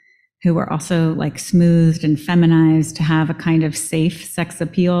DiCaprio, who were also like smoothed and feminized to have a kind of safe sex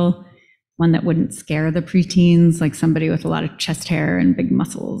appeal, one that wouldn't scare the preteens, like somebody with a lot of chest hair and big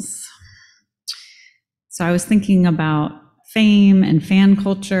muscles. So I was thinking about fame and fan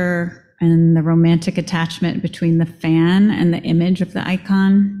culture and the romantic attachment between the fan and the image of the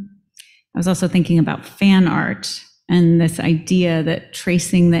icon. I was also thinking about fan art and this idea that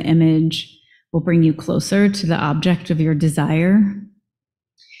tracing the image will bring you closer to the object of your desire.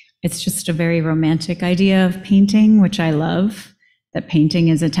 It's just a very romantic idea of painting, which I love, that painting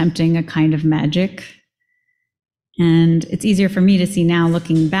is attempting a kind of magic. And it's easier for me to see now,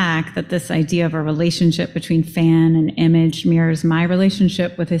 looking back, that this idea of a relationship between fan and image mirrors my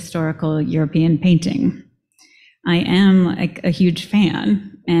relationship with historical European painting. I am like a huge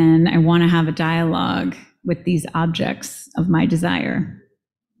fan, and I want to have a dialogue with these objects of my desire.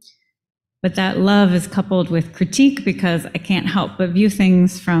 But that love is coupled with critique because I can't help but view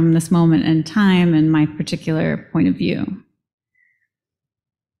things from this moment in time and my particular point of view.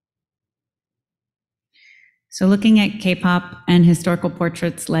 So looking at K-pop and historical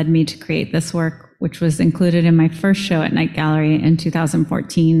portraits led me to create this work, which was included in my first show at Night Gallery in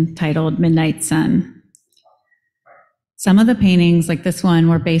 2014, titled Midnight Sun. Some of the paintings, like this one,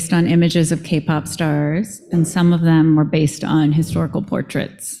 were based on images of K-pop stars, and some of them were based on historical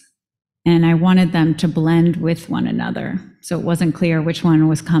portraits. And I wanted them to blend with one another, so it wasn't clear which one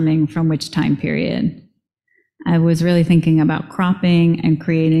was coming from which time period. I was really thinking about cropping and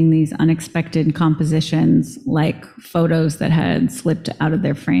creating these unexpected compositions, like photos that had slipped out of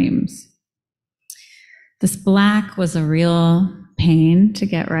their frames. This black was a real pain to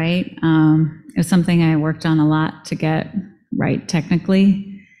get right. It was something I worked on a lot to get right technically.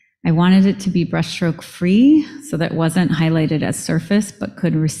 I wanted it to be brushstroke free so that it wasn't highlighted as surface, but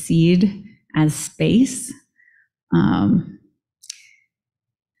could recede as space.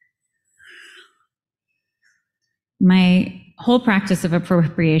 My whole practice of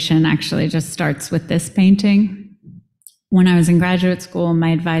appropriation actually just starts with this painting. When I was in graduate school, my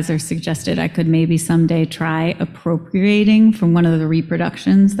advisor suggested I could maybe someday try appropriating from one of the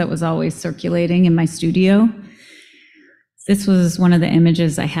reproductions that was always circulating in my studio. This was one of the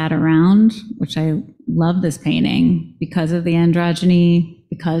images I had around, which I love this painting because of the androgyny,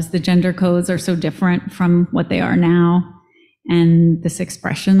 because the gender codes are so different from what they are now, and this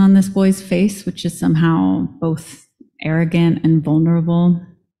expression on this boy's face, which is somehow both arrogant and vulnerable.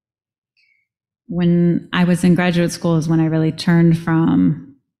 When I was in graduate school is when I really turned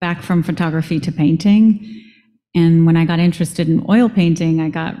back from photography to painting. And when I got interested in oil painting, I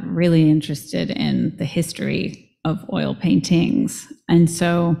got really interested in the history of oil paintings. And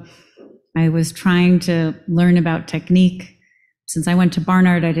so I was trying to learn about technique. Since I went to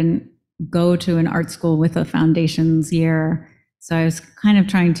Barnard, I didn't go to an art school with a foundations year. So I was kind of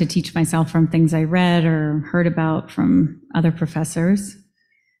trying to teach myself from things I read or heard about from other professors.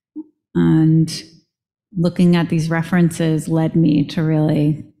 And looking at these references led me to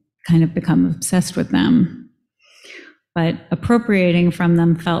really kind of become obsessed with them. But appropriating from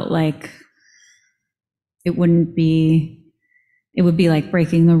them felt like it would be like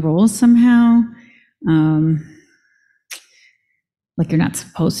breaking the rules somehow. Like you're not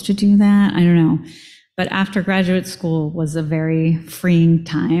supposed to do that. I don't know. But after graduate school was a very freeing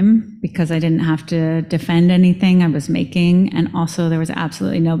time because I didn't have to defend anything I was making. And also there was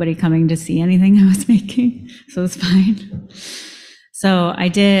absolutely nobody coming to see anything I was making. So it was fine. So I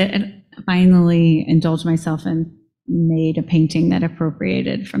did finally indulge myself and made a painting that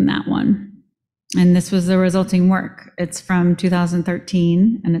appropriated from that one. And this was the resulting work. It's from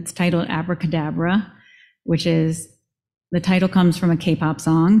 2013 and it's titled Abracadabra, which is, the title comes from a K-pop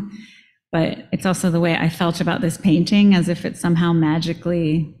song. But it's also the way I felt about this painting, as if it somehow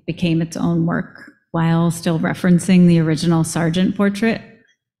magically became its own work while still referencing the original Sargent portrait.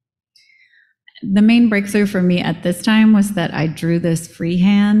 The main breakthrough for me at this time was that I drew this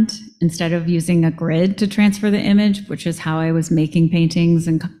freehand instead of using a grid to transfer the image, which is how I was making paintings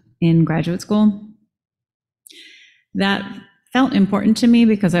in graduate school. That felt important to me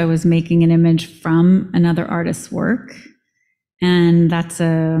because I was making an image from another artist's work, and that's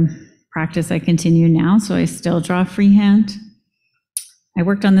a practice I continue now, so I still draw freehand. I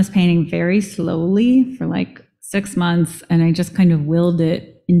worked on this painting very slowly for like 6 months, and I just kind of willed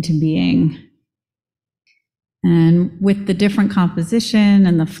it into being. And with the different composition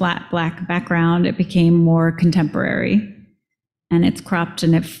and the flat black background, it became more contemporary. And it's cropped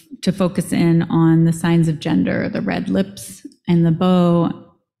and to focus in on the signs of gender, the red lips and the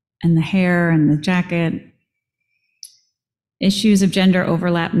bow and the hair and the jacket. Issues of gender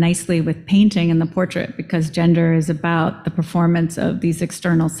overlap nicely with painting and the portrait because gender is about the performance of these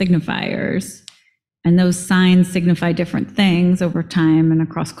external signifiers. And those signs signify different things over time and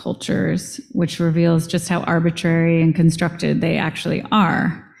across cultures, which reveals just how arbitrary and constructed they actually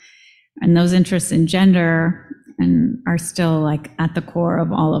are. And those interests in gender are still like at the core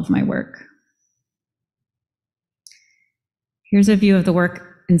of all of my work. Here's a view of the work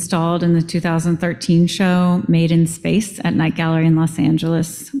installed in the 2013 show Made in Space at Night Gallery in Los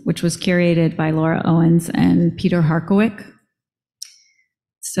Angeles, which was curated by Laura Owens and Peter Harkowick.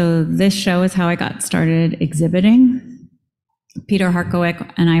 So this show is how I got started exhibiting. Peter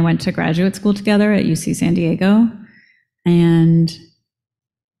Harkowick and I went to graduate school together at UC San Diego. And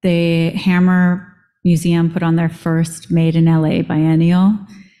the Hammer Museum put on their first Made in LA biennial.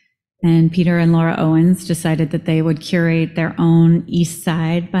 And Peter and Laura Owens decided that they would curate their own East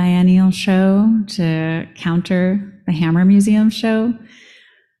Side biennial show to counter the Hammer Museum show.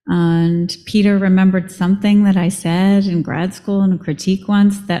 And Peter remembered something that I said in grad school in a critique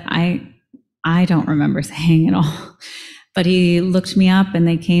once that I don't remember saying at all. But he looked me up and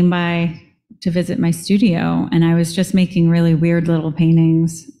they came by to visit my studio, and I was just making really weird little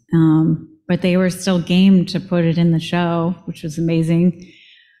paintings. But they were still game to put it in the show, which was amazing.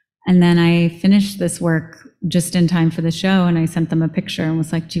 And then I finished this work just in time for the show, and I sent them a picture and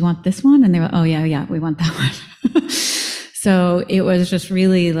was like, do you want this one? And they were, oh yeah, we want that one. So it was just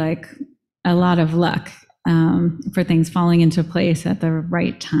really like a lot of luck for things falling into place at the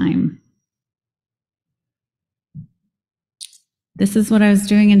right time. This is what I was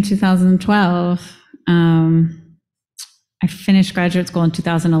doing in 2012. I finished graduate school in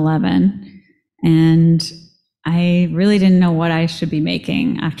 2011, and I really didn't know what I should be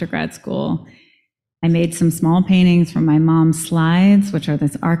making after grad school. I made some small paintings from my mom's slides, which are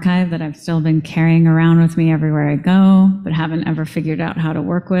this archive that I've still been carrying around with me everywhere I go, but haven't ever figured out how to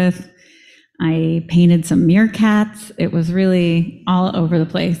work with. I painted some meerkats. It was really all over the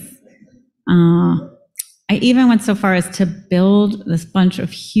place. I even went so far as to build this bunch of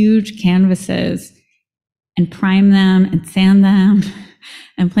huge canvases and prime them and sand them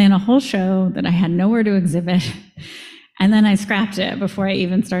and plan a whole show that I had nowhere to exhibit. And then I scrapped it before I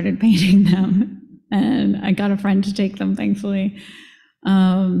even started painting them. And I got a friend to take them, thankfully.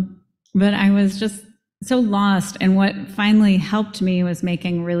 But I was just so lost. And what finally helped me was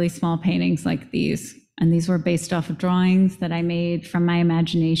making really small paintings like these. And these were based off of drawings that I made from my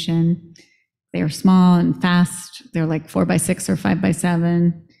imagination. They were small and fast. They're like 4x6 or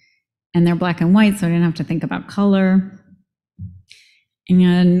 5x7. And they're black and white, so I didn't have to think about color.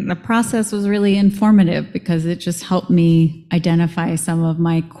 And the process was really informative because it just helped me identify some of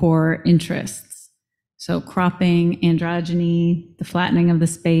my core interests. So cropping, androgyny, the flattening of the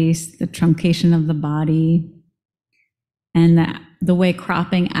space, the truncation of the body, and the way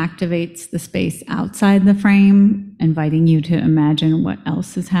cropping activates the space outside the frame, inviting you to imagine what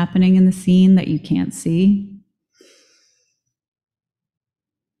else is happening in the scene that you can't see.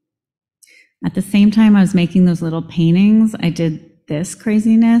 At the same time I was making those little paintings, I did this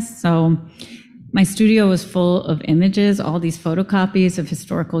craziness. So my studio was full of images, all these photocopies of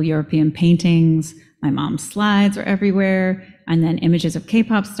historical European paintings. My mom's slides are everywhere, and then images of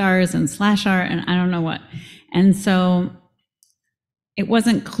K-pop stars and slash art and I don't know what. And so it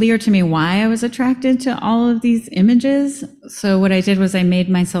wasn't clear to me why I was attracted to all of these images. So what I did was I made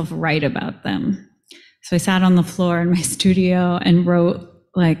myself write about them. So I sat on the floor in my studio and wrote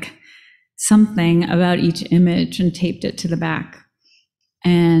like something about each image and taped it to the back.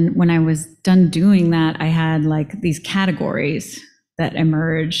 And when I was done doing that, I had like these categories that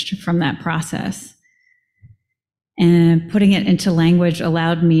emerged from that process. And putting it into language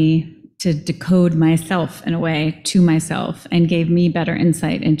allowed me to decode myself in a way to myself and gave me better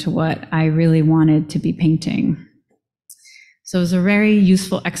insight into what I really wanted to be painting. So it was a very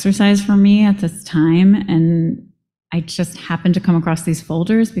useful exercise for me at this time. And I just happened to come across these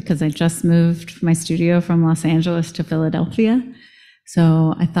folders because I just moved my studio from Los Angeles to Philadelphia.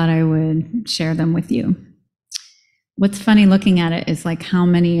 So I thought I would share them with you. What's funny looking at it is like how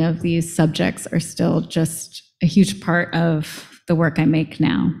many of these subjects are still just a huge part of the work I make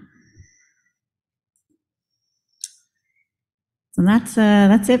now. So that's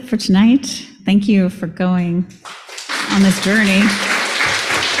it for tonight. Thank you for going on this journey.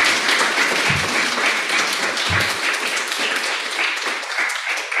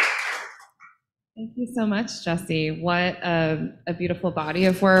 Thank you so much, Jessie. What a beautiful body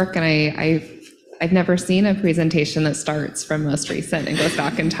of work. And I've never seen a presentation that starts from most recent and goes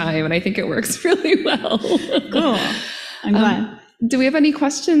back in time. And I think it works really well. Cool. I'm glad. Do we have any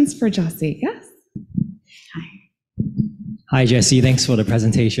questions for Jessie? Yes. Hi, Jessie. Thanks for the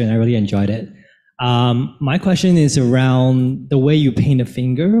presentation. I really enjoyed it. My question is around the way you paint a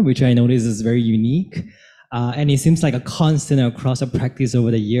finger, which I notice is very unique. And it seems like a constant across the practice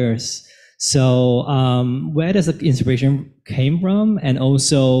over the years. So where does the inspiration came from? And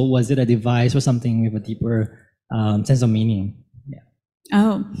also, was it a device or something with a deeper sense of meaning? Yeah.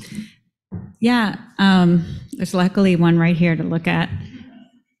 Oh, yeah. There's luckily one right here to look at.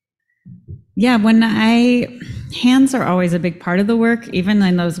 Yeah, hands are always a big part of the work, even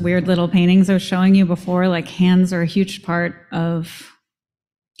in those weird little paintings I was showing you before, like hands are a huge part of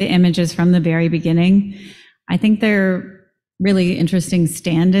the images from the very beginning. I think they're really interesting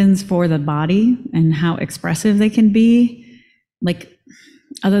stand-ins for the body and how expressive they can be. Like,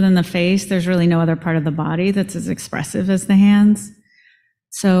 other than the face, there's really no other part of the body that's as expressive as the hands.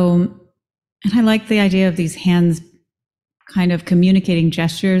 So, and I like the idea of these hands kind of communicating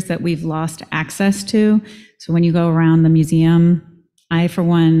gestures that we've lost access to. So when you go around the museum, I, for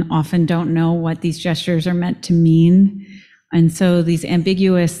one, often don't know what these gestures are meant to mean. And so these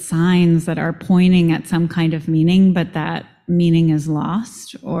ambiguous signs that are pointing at some kind of meaning, but that meaning is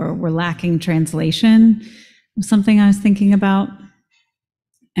lost or we're lacking translation, was something I was thinking about.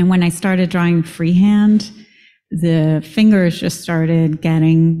 And when I started drawing freehand, the fingers just started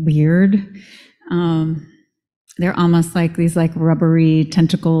getting weird. They're almost like these like rubbery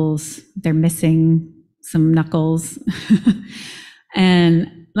tentacles. They're missing some knuckles.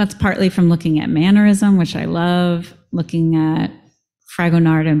 And that's partly from looking at mannerism, which I love, looking at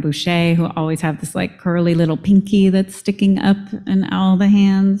Fragonard and Boucher, who always have this like curly little pinky that's sticking up in all the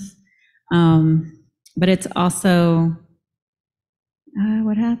hands. But it's also,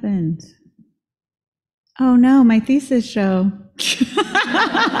 what happened? Oh no, my thesis show.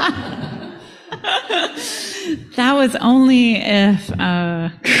 That was only if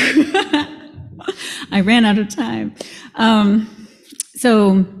I ran out of time.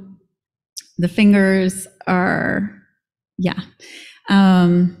 So the fingers are, yeah.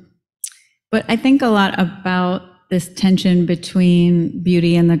 But I think a lot about this tension between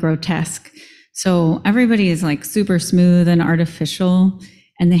beauty and the grotesque. So everybody is like super smooth and artificial,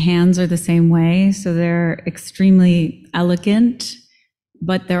 and the hands are the same way. So they're extremely elegant,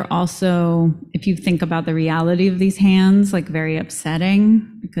 but they're also, if you think about the reality of these hands, like very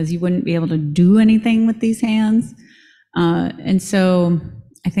upsetting, because you wouldn't be able to do anything with these hands. And so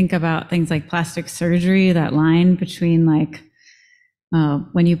I think about things like plastic surgery, that line between like,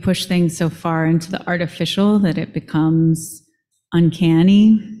 when you push things so far into the artificial that it becomes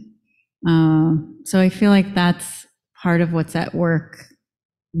uncanny. So I feel like that's part of what's at work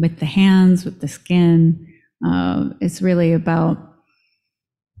with the hands, with the skin. It's really about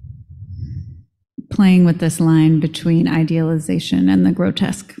playing with this line between idealization and the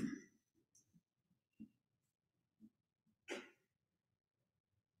grotesque.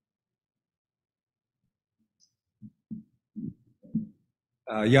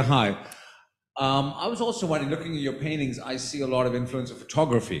 Yeah, hi. I was also wondering, looking at your paintings, I see a lot of influence of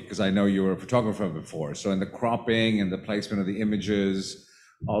photography, because I know you were a photographer before. So in the cropping and the placement of the images,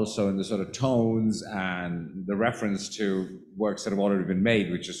 also in the sort of tones and the reference to works that have already been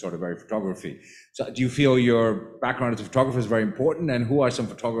made, which is sort of very photography. So do you feel your background as a photographer is very important? And who are some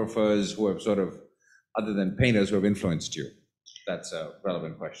photographers who have sort of, other than painters, who have influenced you? That's a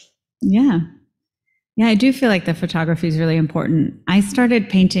relevant question. Yeah. Yeah, I do feel like the photography is really important. I started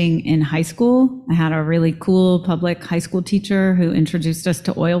painting in high school. I had a really cool public high school teacher who introduced us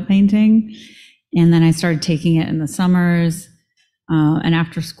to oil painting. And then I started taking it in the summers and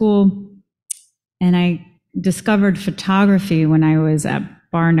after school. And I discovered photography when I was at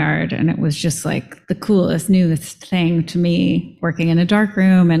Barnard, and it was just like the coolest, newest thing to me, working in a dark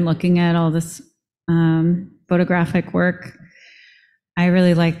room and looking at all this photographic work. I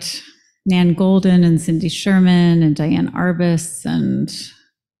really liked Nan Golden and Cindy Sherman and Diane Arbus and,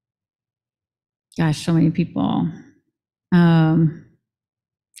 gosh, so many people.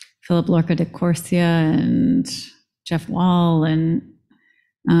 Philip Lorca de Corsia and Jeff Wall. And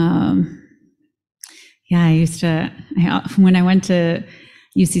yeah, when I went to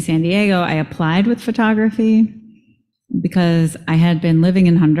UC San Diego, I applied with photography because I had been living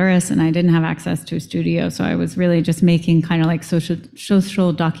in Honduras and I didn't have access to a studio. So I was really just making kind of like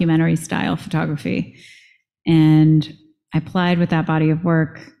social documentary style photography. And I applied with that body of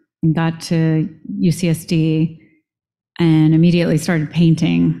work and got to UCSD and immediately started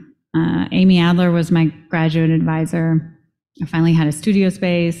painting. Amy Adler was my graduate advisor. I finally had a studio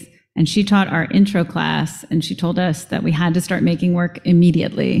space, and she taught our intro class, and she told us that we had to start making work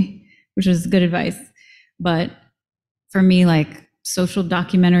immediately, which was good advice. But for me, like social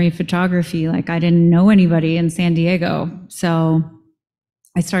documentary photography, like I didn't know anybody in San Diego. So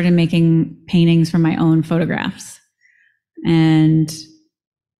I started making paintings from my own photographs. And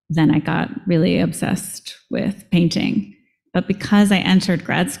then I got really obsessed with painting. But because I entered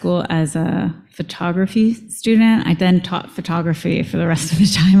grad school as a photography student, I then taught photography for the rest of the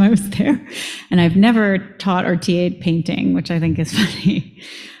time I was there. And I've never taught or TA'd painting, which I think is funny.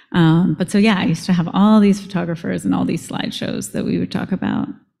 But so yeah, I used to have all these photographers and all these slideshows that we would talk about.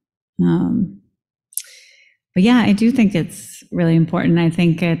 But yeah, I do think it's really important. I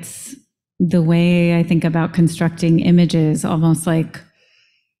think it's the way I think about constructing images, almost like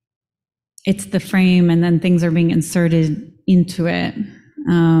it's the frame and then things are being inserted into it.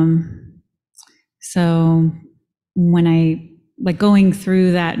 So when going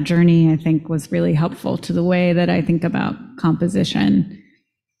through that journey, I think was really helpful to the way that I think about composition.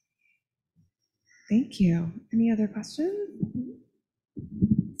 Thank you. Any other questions?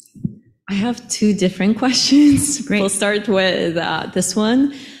 I have two different questions. Great. We'll start with this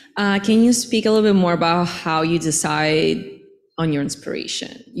one. Can you speak a little bit more about how you decide on your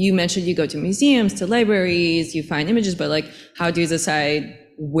inspiration? You mentioned you go to museums, to libraries, you find images, but like, how do you decide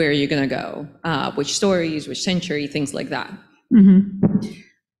where you're gonna go? Which stories, which century, things like that?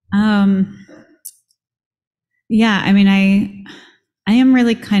 Yeah, I mean, I am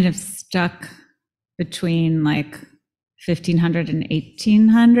really kind of stuck between like 1500 and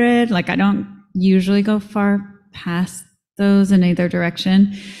 1800. Like, I don't usually go far past those in either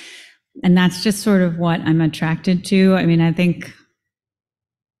direction. And that's just sort of what I'm attracted to. I mean, I think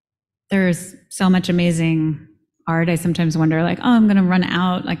there's so much amazing art. I sometimes wonder, like, oh, I'm going to run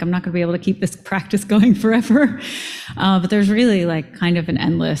out. Like, I'm not going to be able to keep this practice going forever. But there's really like kind of an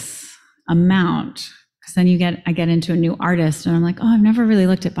endless amount. Because then I get into a new artist and I'm like, oh, I've never really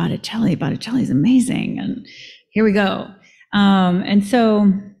looked at Botticelli. Botticelli's amazing. And here we go. And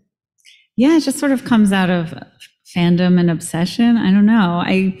so, yeah, it just sort of comes out of fandom and obsession. I don't know.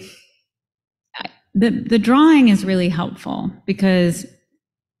 The drawing is really helpful because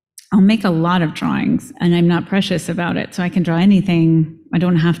I'll make a lot of drawings and I'm not precious about it. So I can draw anything. I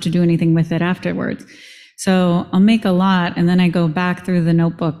don't have to do anything with it afterwards. So I'll make a lot and then I go back through the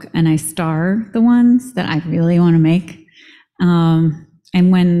notebook and I star the ones that I really want to make. And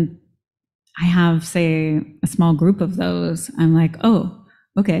when I have, say, a small group of those, I'm like, oh,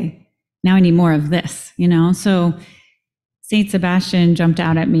 okay, now I need more of this, you know? So Saint Sebastian jumped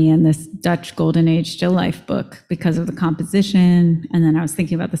out at me in this Dutch Golden Age still life book because of the composition. And then I was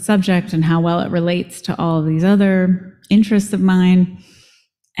thinking about the subject and how well it relates to all of these other interests of mine.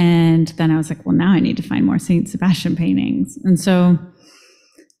 And then I was like, well, now I need to find more Saint Sebastian paintings. And so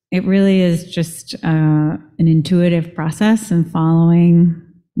it really is just an intuitive process and following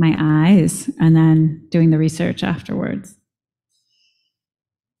my eyes and then doing the research afterwards.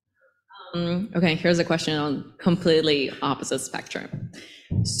 Okay, here's a question on completely opposite spectrum.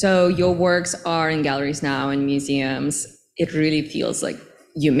 So your works are in galleries now and museums. It really feels like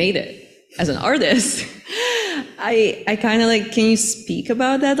you made it as an artist. I kind of like, can you speak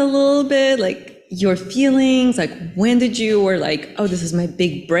about that a little bit? Like your feelings, like when did you were like, oh, this is my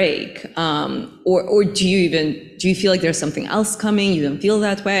big break? Or do you feel like there's something else coming? You don't feel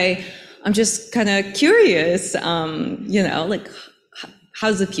that way? I'm just kind of curious, like, how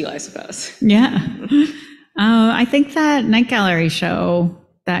does it feel, I suppose? Yeah. I think that Night Gallery show,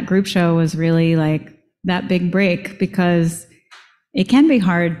 that group show, was really like that big break because it can be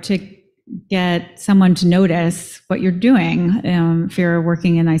hard to get someone to notice what you're doing if you're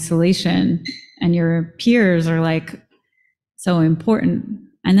working in isolation and your peers are like so important.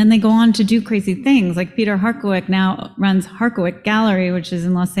 And then they go on to do crazy things. Like Peter Harkowick now runs Harkowick Gallery, which is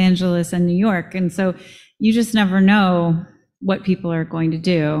in Los Angeles and New York. And so you just never know what people are going to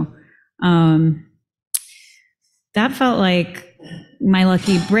do. That felt like my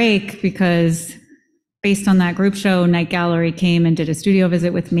lucky break because based on that group show, Night Gallery came and did a studio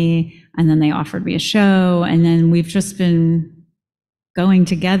visit with me, and then they offered me a show, and then we've just been going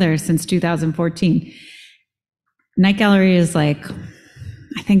together since 2014. Night Gallery is like,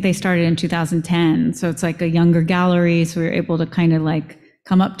 I think they started in 2010, so it's like a younger gallery, so we were able to kind of like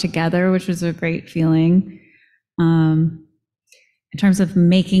come up together, which was a great feeling. In terms of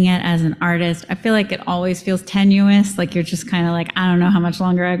making it as an artist, I feel like it always feels tenuous. Like you're just kind of like, I don't know how much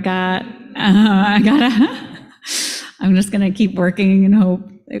longer I've got. I'm just gonna keep working and hope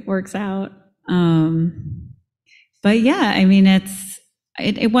it works out. But yeah, I mean,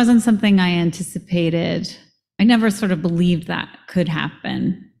 it wasn't something I anticipated. I never sort of believed that could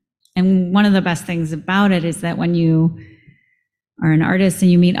happen. And one of the best things about it is that when you are an artist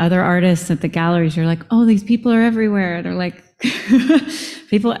and you meet other artists at the galleries, you're like, oh, these people are everywhere. They're like,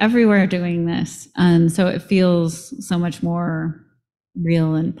 people everywhere doing this. And so it feels so much more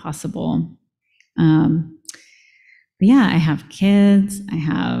real and possible. But yeah, I have kids, I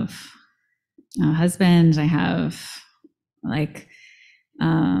have a husband, I have like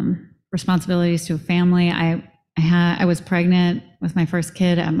responsibilities to a family. I was pregnant with my first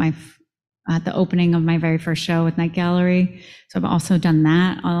kid at the opening of my very first show with Night Gallery. So I've also done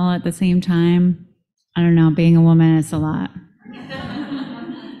that all at the same time. I don't know, being a woman is a lot.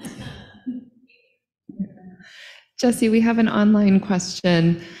 Jesse, we have an online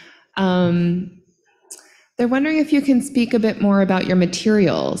question. The They're wondering if you can speak a bit more about your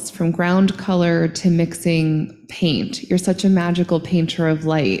materials, from ground color to mixing paint. You're such a magical painter of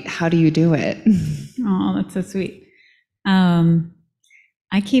light. How do you do it? Oh, that's so sweet.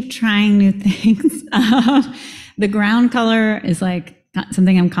 I keep trying new things. The ground color is like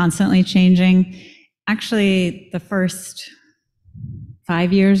something I'm constantly changing. Actually, the first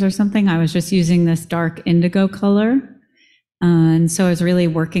 5 years or something, I was just using this dark indigo color. And so I was really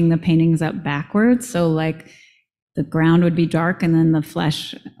working the paintings up backwards. So like the ground would be dark and then the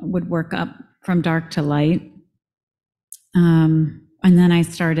flesh would work up from dark to light. And then I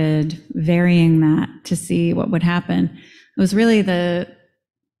started varying that to see what would happen. It was really the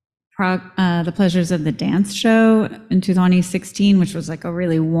Pleasures of the Dance show in 2016, which was like a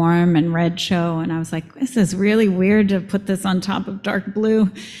really warm and red show. And I was like, this is really weird to put this on top of dark blue.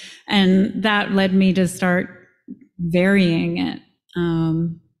 And that led me to start varying it.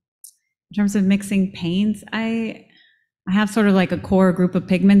 In terms of mixing paints, I have sort of like a core group of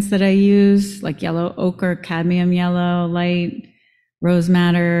pigments that I use, like yellow ochre, cadmium yellow, light, rose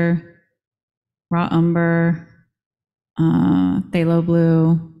madder, raw umber, phthalo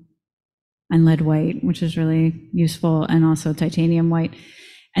blue, and lead white, which is really useful, and also titanium white.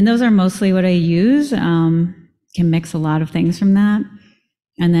 And those are mostly what I use. Can mix a lot of things from that.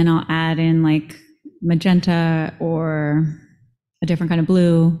 And then I'll add in like magenta or a different kind of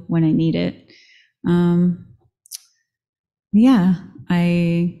blue when I need it. Yeah,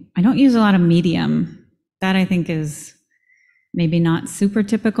 I don't use a lot of medium. That I think is maybe not super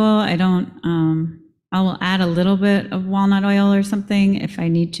typical. I will add a little bit of walnut oil or something if I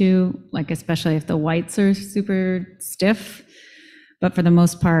need to, like especially if the whites are super stiff. But for the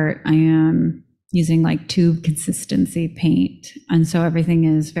most part, I am using like tube consistency paint. And so everything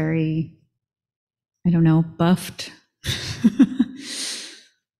is very, I don't know, buffed.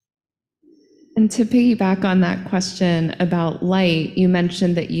 And to piggyback on that question about light, you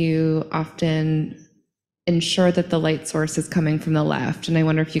mentioned that you often ensure that the light source is coming from the left. And I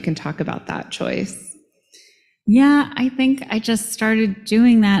wonder if you can talk about that choice. Yeah, I think I just started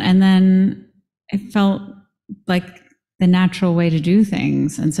doing that, and then it felt like the natural way to do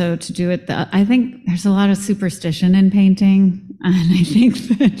things. And so to do it, I think there's a lot of superstition in painting, and I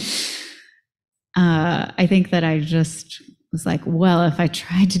think that I just was like, well, if I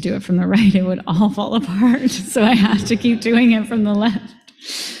tried to do it from the right, it would all fall apart. So I have to keep doing it from the left.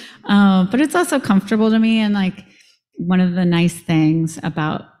 But it's also comfortable to me, and like one of the nice things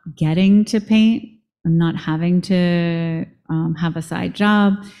about getting to paint and not having to have a side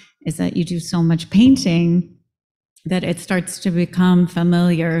job is that you do so much painting that it starts to become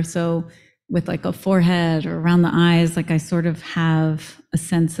familiar. So with like a forehead or around the eyes, like I sort of have a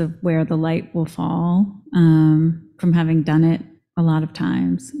sense of where the light will fall from having done it a lot of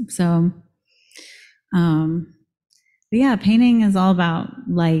times. So yeah, painting is all about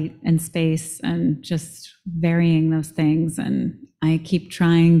light and space and just varying those things. And I keep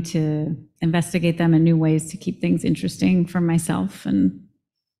trying to investigate them in new ways to keep things interesting for myself and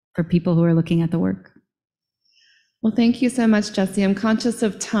for people who are looking at the work. Well, thank you so much, Jessie. I'm conscious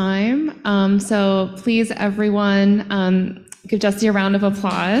of time. So please, everyone, give Jessie a round of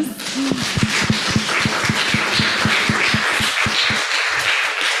applause.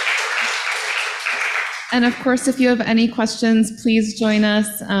 And of course, if you have any questions, please join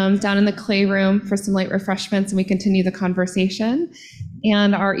us down in the clay room for some light refreshments and we continue the conversation.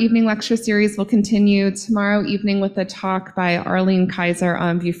 And our evening lecture series will continue tomorrow evening with a talk by Arlene Kaiser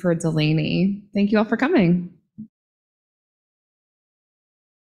on Buford Delaney. Thank you all for coming.